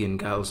probably be in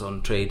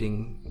Galzon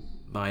trading,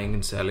 buying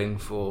and selling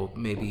for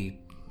maybe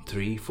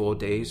 3-4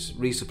 days,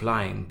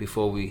 resupplying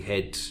before we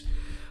head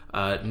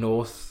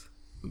north,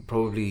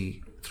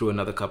 probably through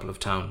another couple of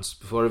towns,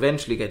 before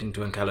eventually getting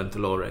to Ancalan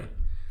Thalore.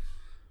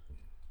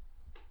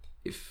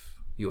 If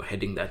you're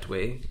heading that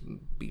way,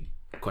 be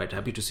quite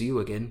happy to see you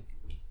again.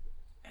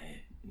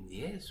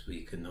 Yes,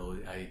 we can know.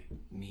 I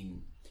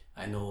mean,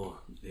 I know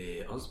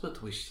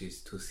Osbert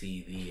wishes to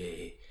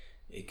see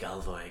the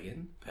Galva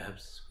again.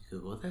 Perhaps we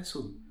could go there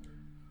soon.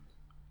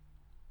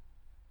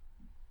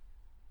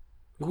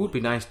 It would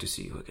be nice to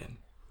see you again.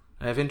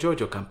 I have enjoyed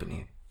your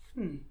company.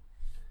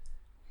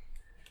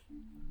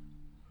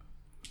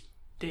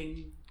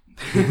 Ding.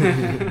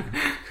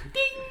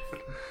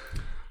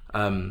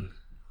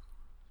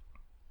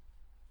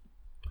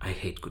 I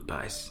hate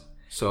goodbyes.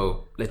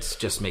 So let's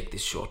just make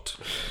this short.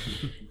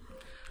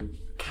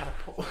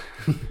 Catapult.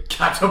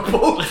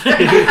 Catapult!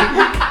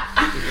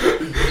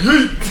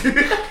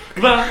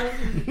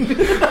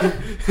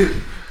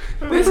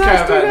 This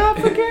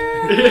caravan.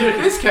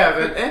 This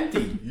caravan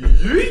empty.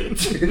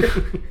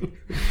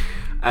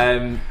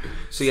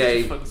 So yeah,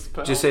 he Fun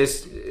spell. just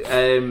says,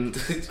 It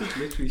just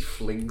literally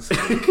flings.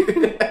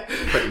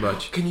 pretty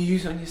much. Can you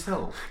use it on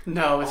yourself?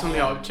 No, it's only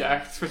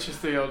objects, which is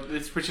the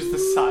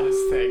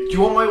saddest thing. Do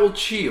you want my old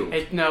shield?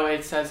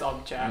 It says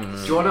object.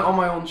 Do you want it on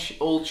my old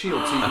shield so you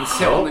can A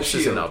sit on the corpse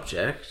is shield? an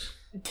object.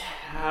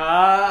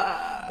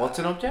 What's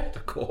an object? A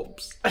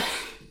corpse.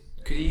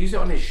 Could you use it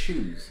on his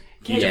shoes?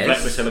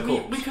 Deflect with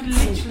silicone. We could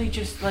literally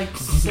just like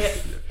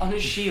sit on a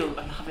shield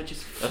and have it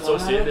just fly. That's what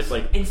I'm saying, out. it's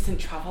like- instant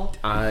travel.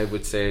 I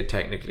would say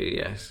technically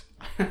yes.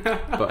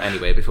 But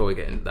anyway, before we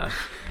get into that,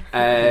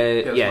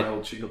 Here's yeah, my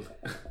old shield.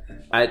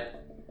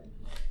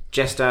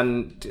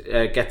 Jestan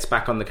gets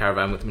back on the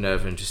caravan with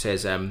Minerva and just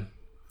says,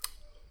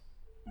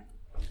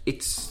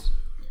 it's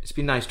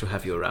been nice to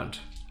have you around,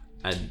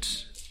 and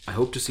I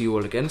hope to see you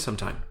all again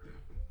sometime.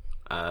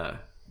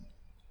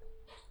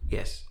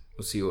 Yes,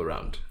 we'll see you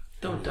around.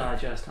 Don't die,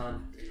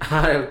 Jestan.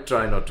 I'll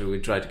try not to. We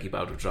try to keep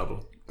out of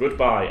trouble.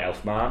 Goodbye,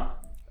 Elfman.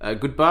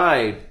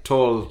 Goodbye,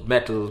 tall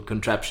metal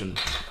contraption.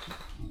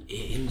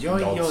 Enjoy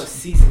Nods. your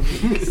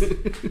seasonings.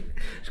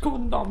 It's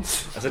called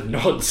nonce. I said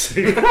nods.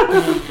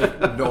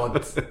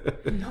 Nods. I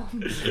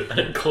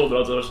didn't call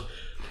nods. I was,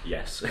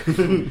 yes.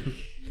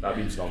 That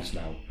means nonce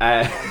now.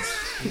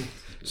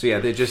 So yeah,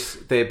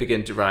 they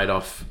begin to ride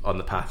off on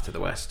the path to the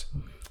west,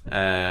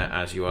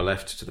 as you are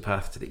left to the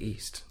path to the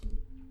east.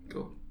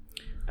 Cool.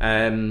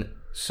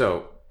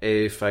 So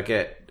if I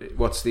get,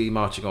 what's the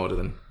marching order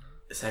then?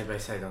 Side by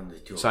side on the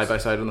jaws. Side by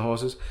side on the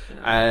horses.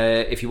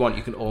 If you want,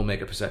 you can all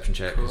make a perception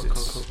check. 'Cause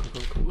it's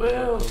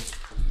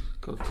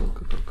Cool.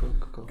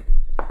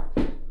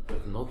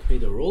 I've not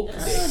made a roll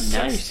today.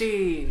 Nice.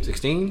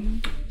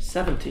 16,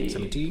 70.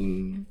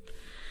 17.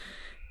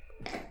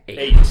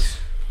 8.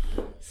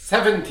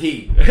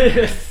 17.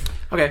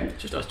 Okay.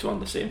 Just us two on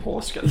the same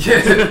horse.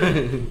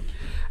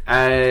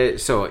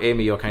 So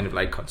Amy, you're kind of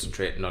like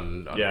concentrating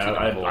on Yeah, keeping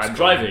the horse I'm going.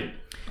 driving.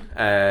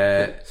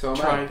 So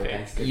Try am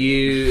I.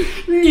 You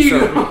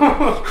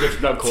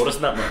Drifting down corners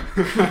and that,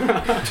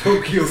 man.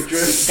 Tokyo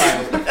Drift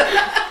style.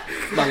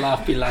 My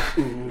laugh be like,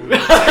 ooh.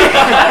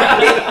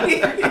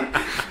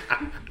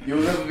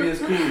 You'll never be as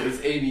cool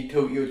as Amy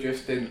Tokyo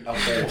drifting up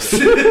there.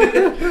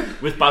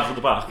 With bad for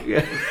the back.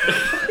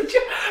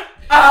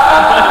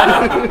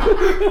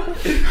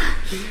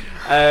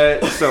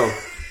 So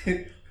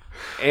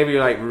Amy,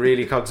 you're like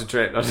really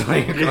concentrating on the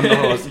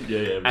horse.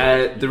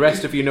 Yeah. The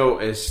rest of you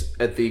notice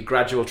at the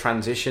gradual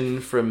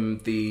transition from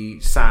the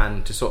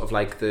sand to sort of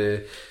like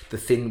the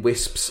thin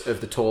wisps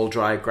of the tall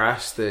dry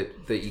grass that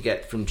you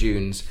get from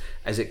dunes,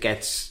 as it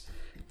gets,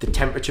 the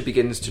temperature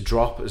begins to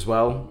drop as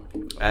well,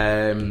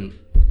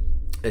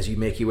 as you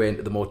make your way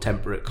into the more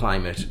temperate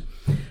climate.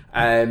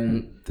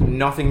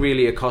 Nothing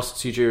really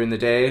accosts you during the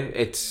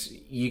day.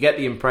 You get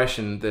the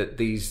impression that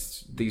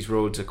these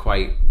roads are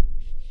quite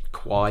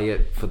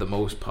quiet for the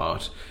most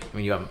part. I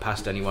mean, you haven't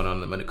passed anyone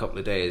on them in a couple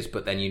of days,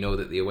 but then you know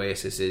that the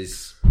oasis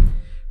is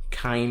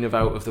kind of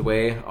out of the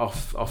way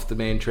off the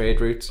main trade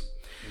routes.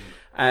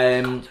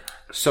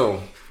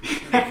 So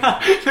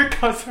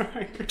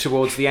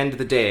towards the end of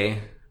the day,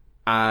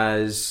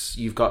 as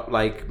you've got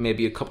like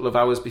maybe a couple of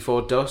hours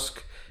before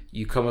dusk,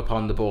 you come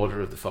upon the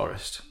border of the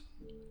forest.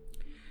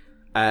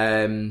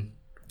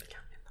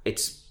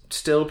 It's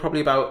still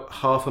probably about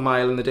half a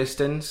mile in the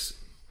distance.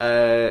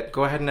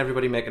 Go ahead and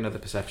everybody make another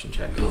perception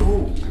check.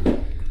 Ooh.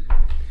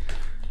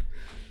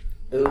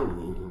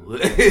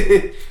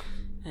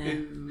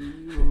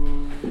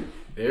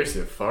 There's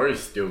a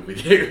forest over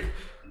there.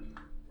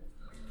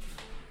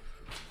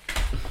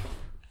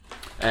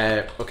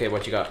 Okay,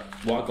 what you got?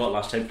 What I got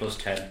last time plus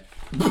 10.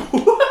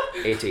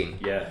 18.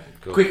 Yeah.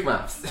 Cool. Quick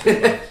maths.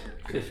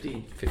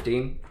 15.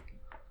 15.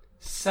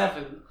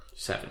 7.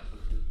 7.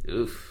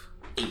 Oof.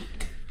 8.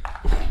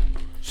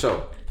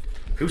 So,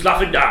 Who's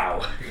laughing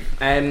now?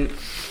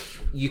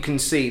 you can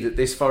see that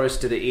this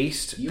forest to the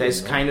east,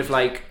 there's kind of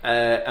like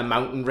a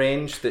mountain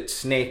range that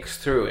snakes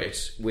through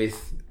it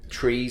with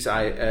trees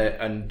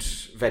and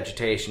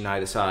vegetation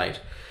either side.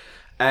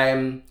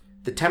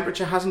 The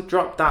temperature hasn't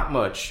dropped that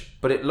much,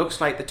 but it looks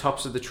like the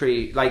tops of the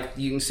tree, like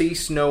you can see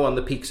snow on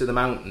the peaks of the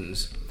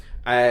mountains.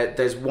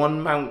 There's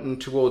one mountain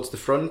towards the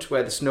front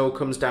where the snow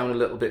comes down a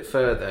little bit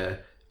further,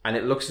 and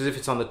it looks as if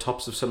it's on the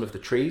tops of some of the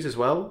trees as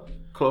well,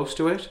 close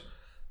to it,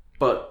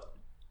 but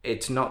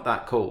it's not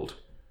that cold.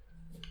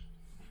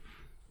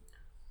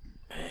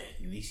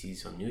 This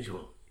is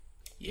unusual.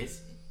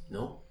 Yes?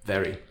 No?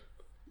 Very.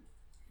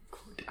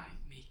 Could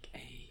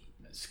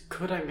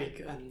I make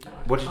a...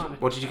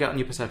 What did you get on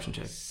your perception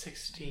check?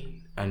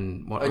 16.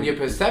 And what On your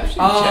perception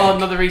Oh, check.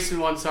 another recent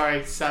one,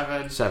 sorry.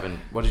 7.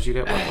 7. What did you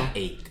get? What?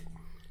 8.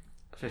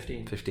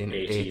 15. 15.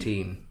 18.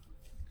 18.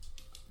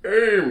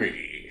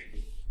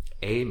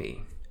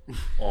 Amy.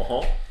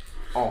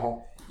 Uh-huh.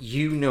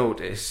 You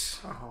notice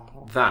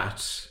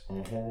that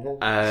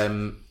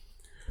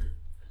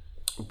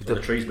The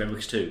trees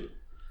mimics too.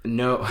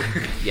 no,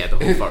 yeah, the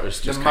whole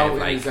forest The just kind of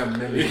mountains like are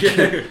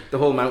mimic. the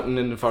whole mountain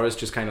in the forest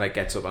just kind of like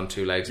gets up on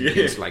two legs and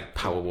begins to like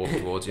power walk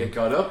towards It you.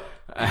 got up.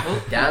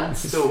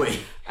 Dance away.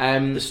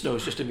 The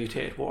snow's just a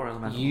mutated water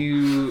element.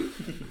 You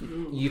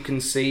can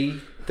see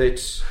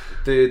that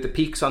the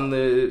peaks on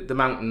the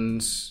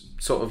mountains,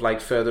 sort of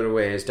like further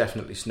away, is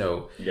definitely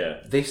snow. Yeah.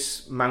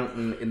 This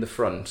mountain in the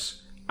front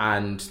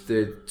and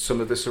some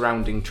of the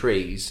surrounding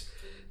trees,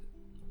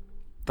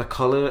 the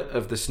colour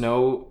of the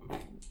snow,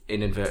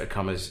 in inverted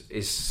commas,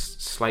 is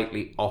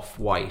slightly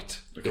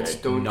off-white. Okay.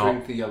 Don't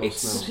drink the yellow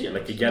it's- snow. Yeah,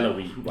 like a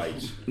yellowy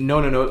white. No,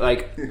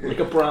 like like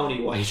a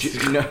brownie white.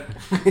 no,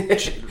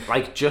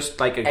 like just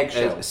like a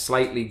Eggshell.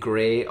 slightly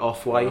grey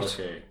off-white.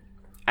 Okay.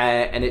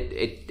 And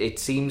it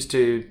seems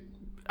to,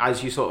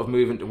 as you sort of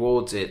moving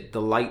towards it,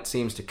 the light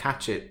seems to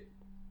catch it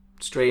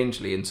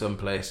strangely in some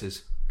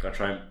places. Can I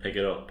try and pick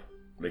it up?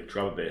 Like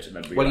grab a bit and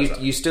then Well, realise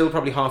you're still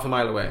probably half a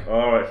mile away.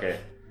 Oh, okay.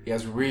 He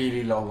has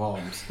really long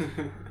arms.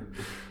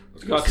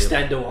 You got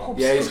extendo arms.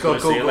 Yeah, he's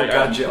got gonna say, go like,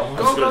 gadget I arms.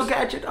 was gonna-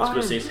 gadget I was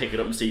going to say pick it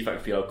up and see if I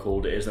can feel how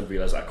cold it is, and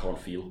realise I can't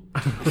feel.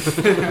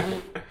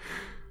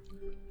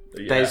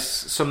 Yeah, There's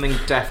something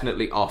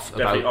definitely off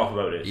definitely about. off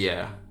about it.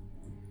 Yeah.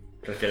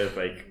 Just kind of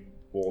like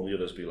warn the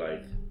others, be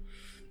like,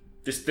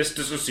 this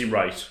doesn't seem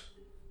right.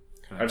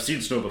 I've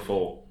seen snow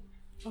before,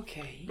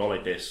 Okay. not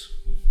like this.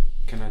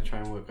 Can I try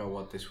and work out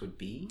what this would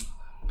be?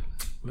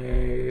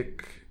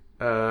 Make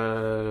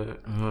A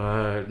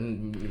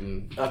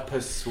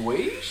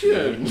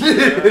persuasion.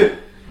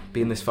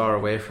 being this far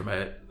away from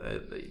it,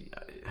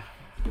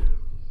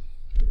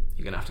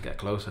 you're gonna have to get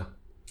closer.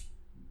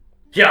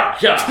 Yeah.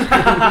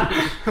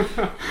 That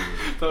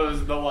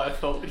was not what I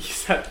thought when you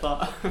said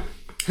that.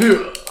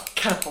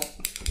 Careful.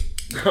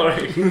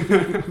 Alright.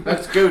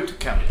 Let's go to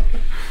camp.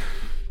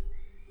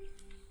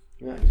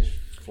 Yeah, just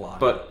fly.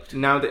 But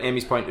now that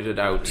Amy's pointed it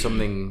out,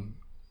 something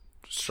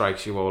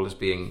strikes you all as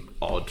being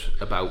odd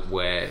about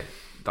where,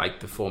 like,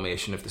 the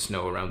formation of the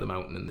snow around the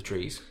mountain and the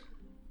trees.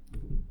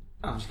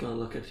 I'm just gonna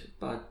look at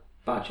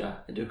Badger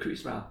and do a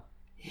crease smile.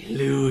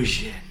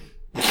 Illusion.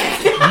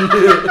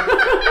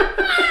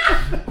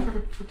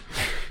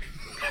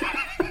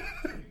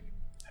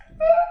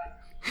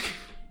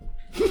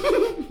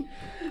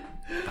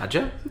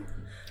 Badger?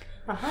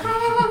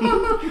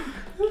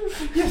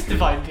 Yes,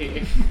 divine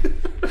being.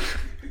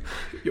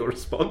 Your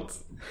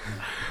response?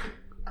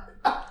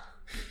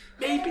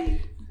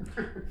 Maybe.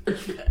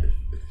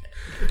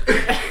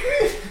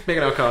 Make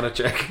an Arcana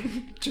check.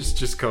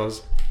 just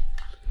cause.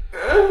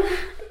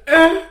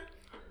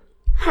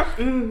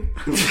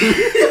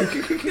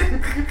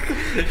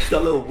 Just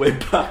that little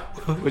whimper.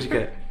 What'd you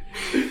get?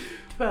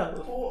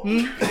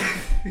 12.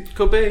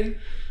 Could be.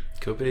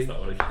 Could be. That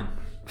one again.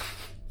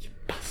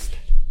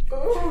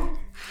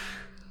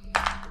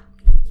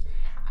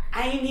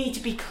 I need to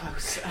be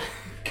closer.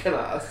 Can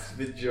I ask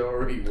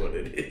Majori what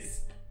it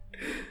is?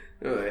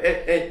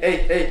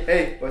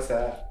 Hey, what's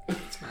that?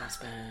 It's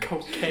mass man.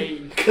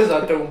 Cocaine. Because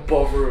I don't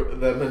bother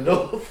them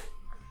enough.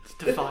 It's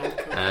divine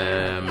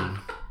cocaine.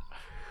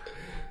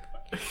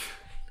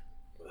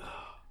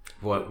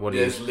 What do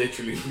There's you...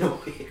 literally no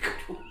way it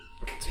could work.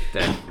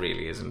 There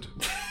really isn't.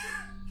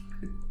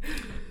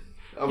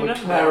 I'm You a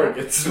never cleric,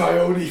 know. it's my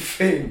only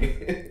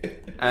thing.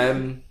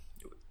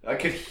 I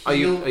could Are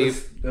you heal are you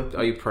this- no.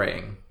 are you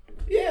praying?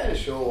 Yeah,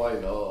 sure, why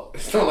not?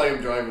 It's not like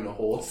I'm driving a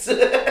horse.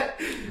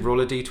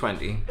 Roll a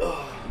d20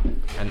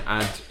 and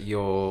add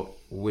your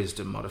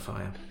wisdom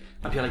modifier.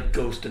 I'd be like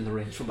Ghost in the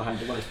range from behind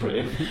the white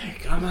praying.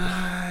 Come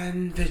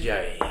on,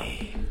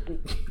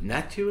 Vijay.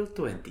 Natural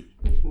 20.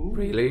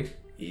 Really?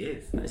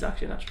 Yes. That is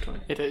actually a natural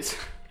 20. It is.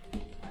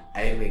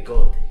 I am a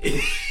god.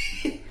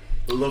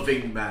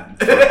 Loving man.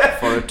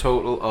 For a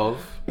total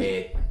of...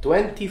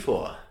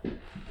 24.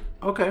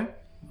 Okay.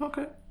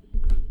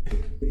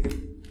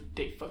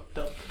 They fucked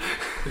up.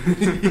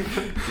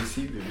 You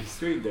see the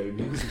restraint I'm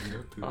using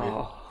not to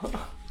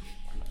Oh.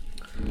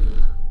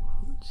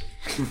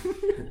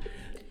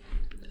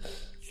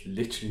 It's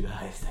literally the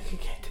highest I can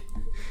get.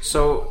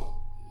 So,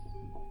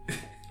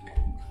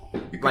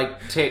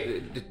 like,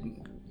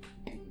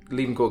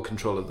 leaving go of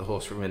control of the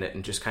horse for a minute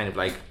and just kind of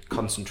like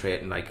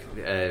concentrate and like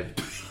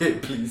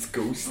Please,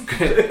 ghost.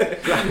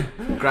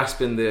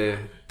 grasping the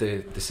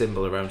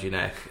symbol around your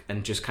neck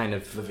and just kind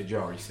of The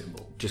Vijari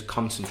symbol. just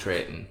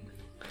concentrating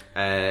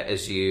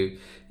as you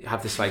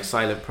have this like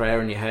silent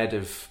prayer in your head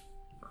of,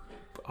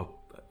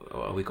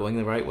 are we going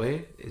the right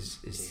way? Is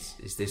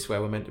this where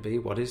we're meant to be?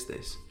 What is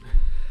this?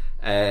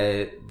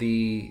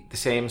 The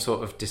same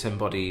sort of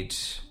disembodied,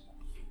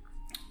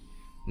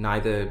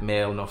 neither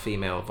male nor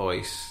female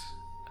voice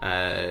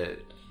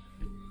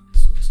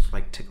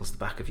like tickles the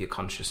back of your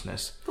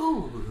consciousness.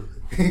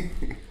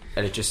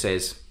 And it just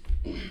says,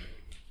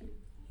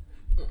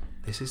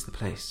 this is the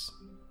place,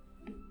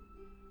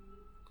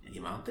 The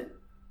mountain?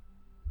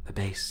 the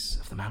base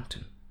of the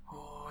mountain.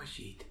 Oh,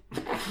 shit.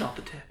 Not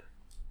the tip.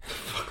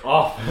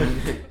 Oh,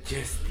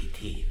 Just the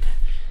tip.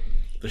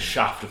 the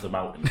shaft of the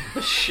mountain.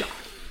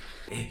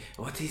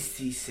 What is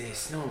this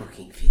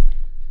snow-looking thing?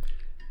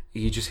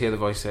 You just hear the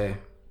voice say,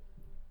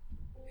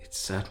 it's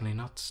certainly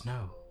not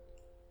snow.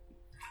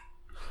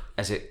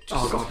 as it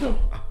just, Oh god. No.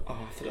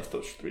 Oh, I thought it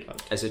was 3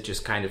 times. as it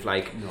just kind of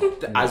like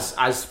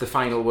as the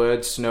final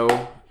words snow,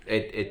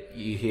 it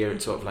you hear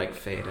it sort of like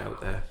fade out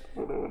there.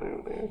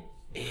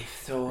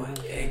 If so,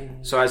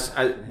 So as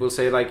we'll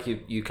say, like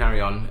you carry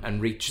on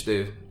and reach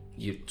you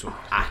sort of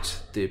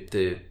at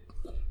the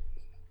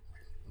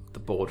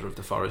border of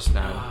the forest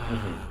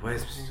now.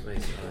 where's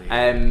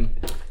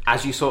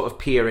As you sort of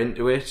peer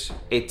into it,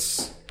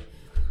 it's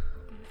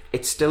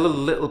still a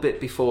little bit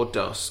before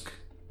dusk.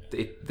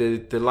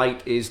 The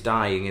light is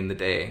dying in the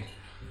day,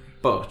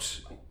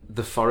 but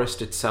the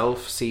forest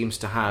itself seems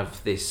to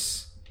have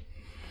this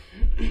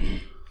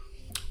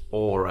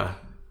aura.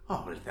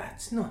 Oh, well,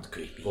 that's not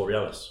creepy.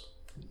 Borealis.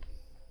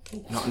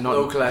 Not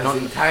Localized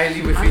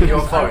entirely within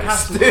your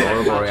forest.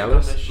 Aurora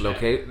Borealis.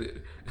 Locate.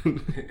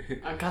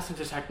 I'm casting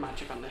detect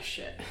magic on this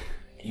shit.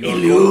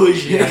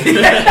 Illusion. You're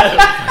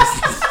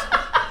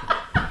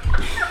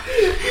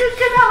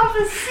gonna have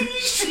a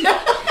seizure.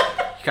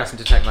 Casting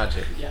detect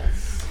magic.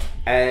 Yes.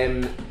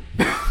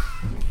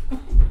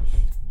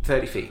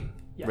 30 feet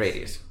Yes.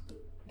 radius.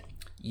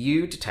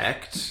 You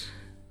detect.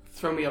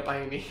 Throw me up,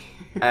 Amy.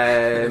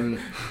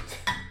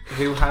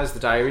 Who has the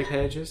diary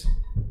pages?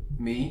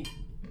 Me?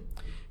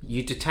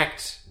 You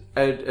detect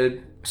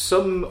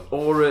some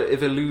aura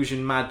of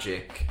illusion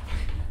magic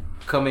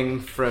coming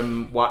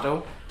from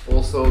Watto.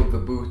 Also the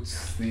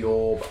boots, the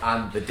orb,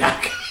 and the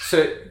deck.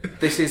 So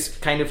this is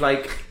kind of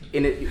like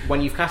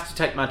when you've cast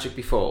detect magic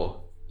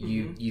before,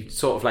 you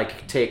sort of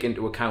like take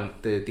into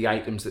account the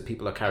items that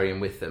people are carrying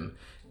with them.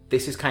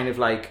 This is kind of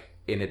like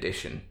in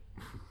addition.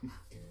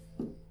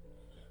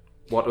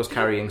 Watto's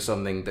carrying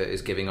something that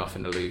is giving off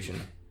an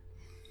illusion.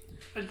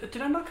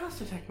 Did I not cast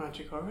detect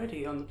magic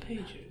already on the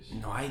pages?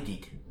 No, I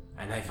did.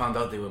 And I found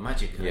out they were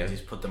magic and Yeah. I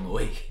just put them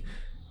away.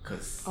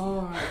 Because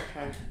Oh, right,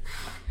 okay.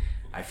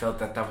 I felt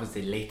that was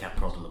the later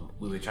problem.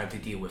 We were trying to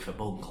deal with a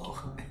bone claw.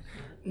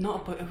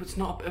 It was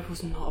not a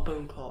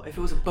bone claw. If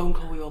it was a bone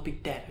claw, we'd all be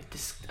dead. I've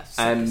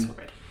said this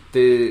already.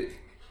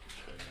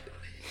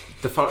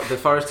 The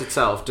forest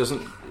itself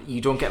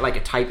you don't get like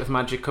a type of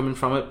magic coming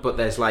from it, but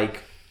there's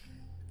like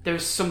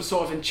There's some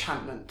sort of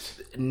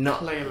enchantment.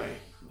 Clearly.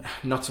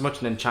 not so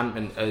much an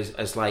enchantment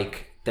as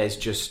like there's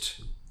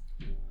just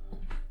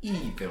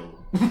Evil.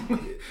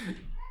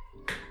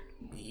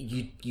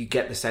 you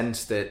get the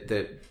sense that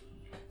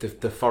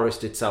the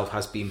forest itself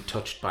has been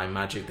touched by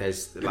magic.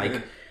 There's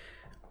like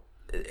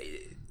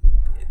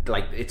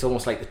it's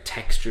almost like the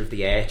texture of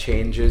the air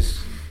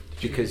changes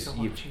because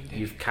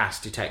you've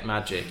cast detect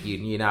magic.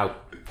 You're now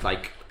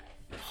like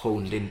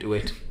honed into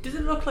it. Does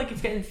it look like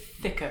it's getting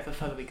thicker the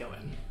further we go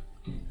in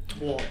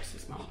towards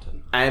this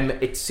mountain?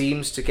 It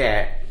seems to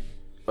get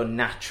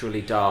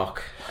unnaturally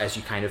dark as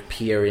you kind of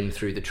peer in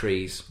through the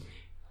trees.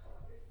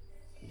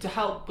 To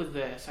help with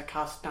this, I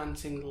cast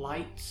dancing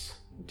lights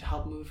to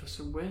help move us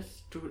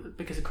with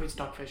because it creates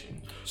dark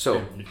vision.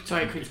 So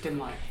Sorry, it creates dim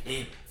light.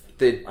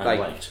 the I'm like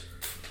light.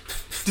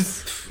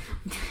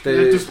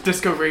 Just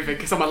disco raving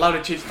because I'm allowed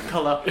to change the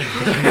colour.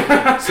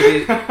 so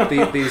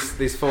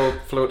these 4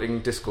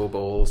 floating disco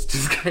balls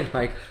just kind of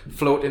like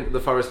float into the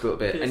forest a little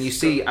bit, and you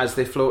see as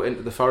they float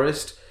into the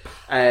forest,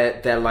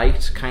 their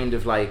light kind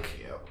of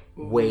like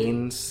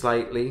wanes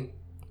slightly.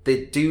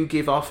 They do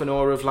give off an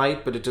aura of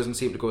light, but it doesn't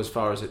seem to go as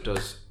far as it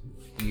does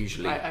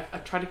usually. I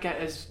try to get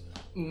as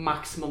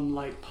maximum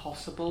light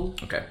possible.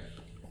 Okay, and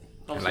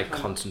Also like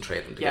trying-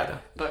 concentrate them Yeah,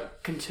 together. but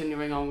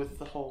continuing on with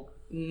the whole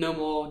no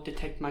more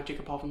detect magic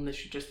apart from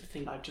literally just the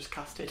thing that I've just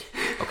casted.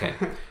 Okay,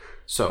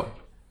 so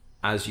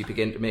as you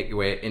begin to make your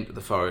way into the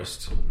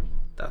forest,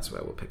 that's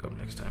where we'll pick up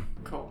next time.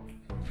 Cool.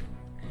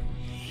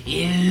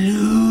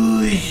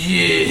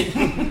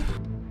 Illusion.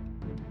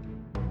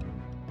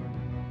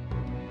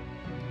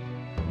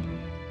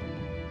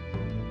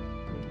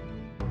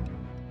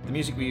 The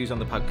music we use on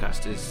the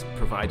podcast is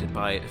provided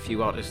by a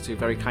few artists who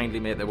very kindly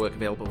made their work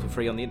available for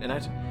free on the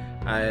internet.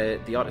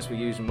 The artists we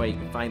use and where you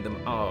can find them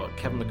are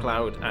Kevin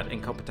MacLeod at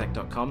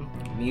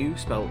incompetech.com, Mew,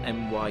 spelled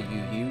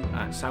MYUU,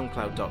 at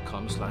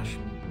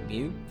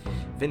soundcloud.com/Mew,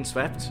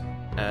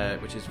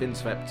 Vinswept, which is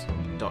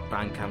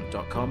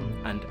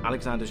vinswept.bandcamp.com, and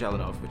Alexander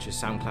Zelenov, which is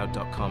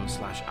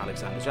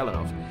soundcloud.com/Alexander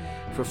Zelenov.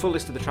 For a full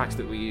list of the tracks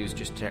that we use,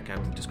 just check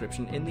out the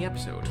description in the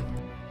episode.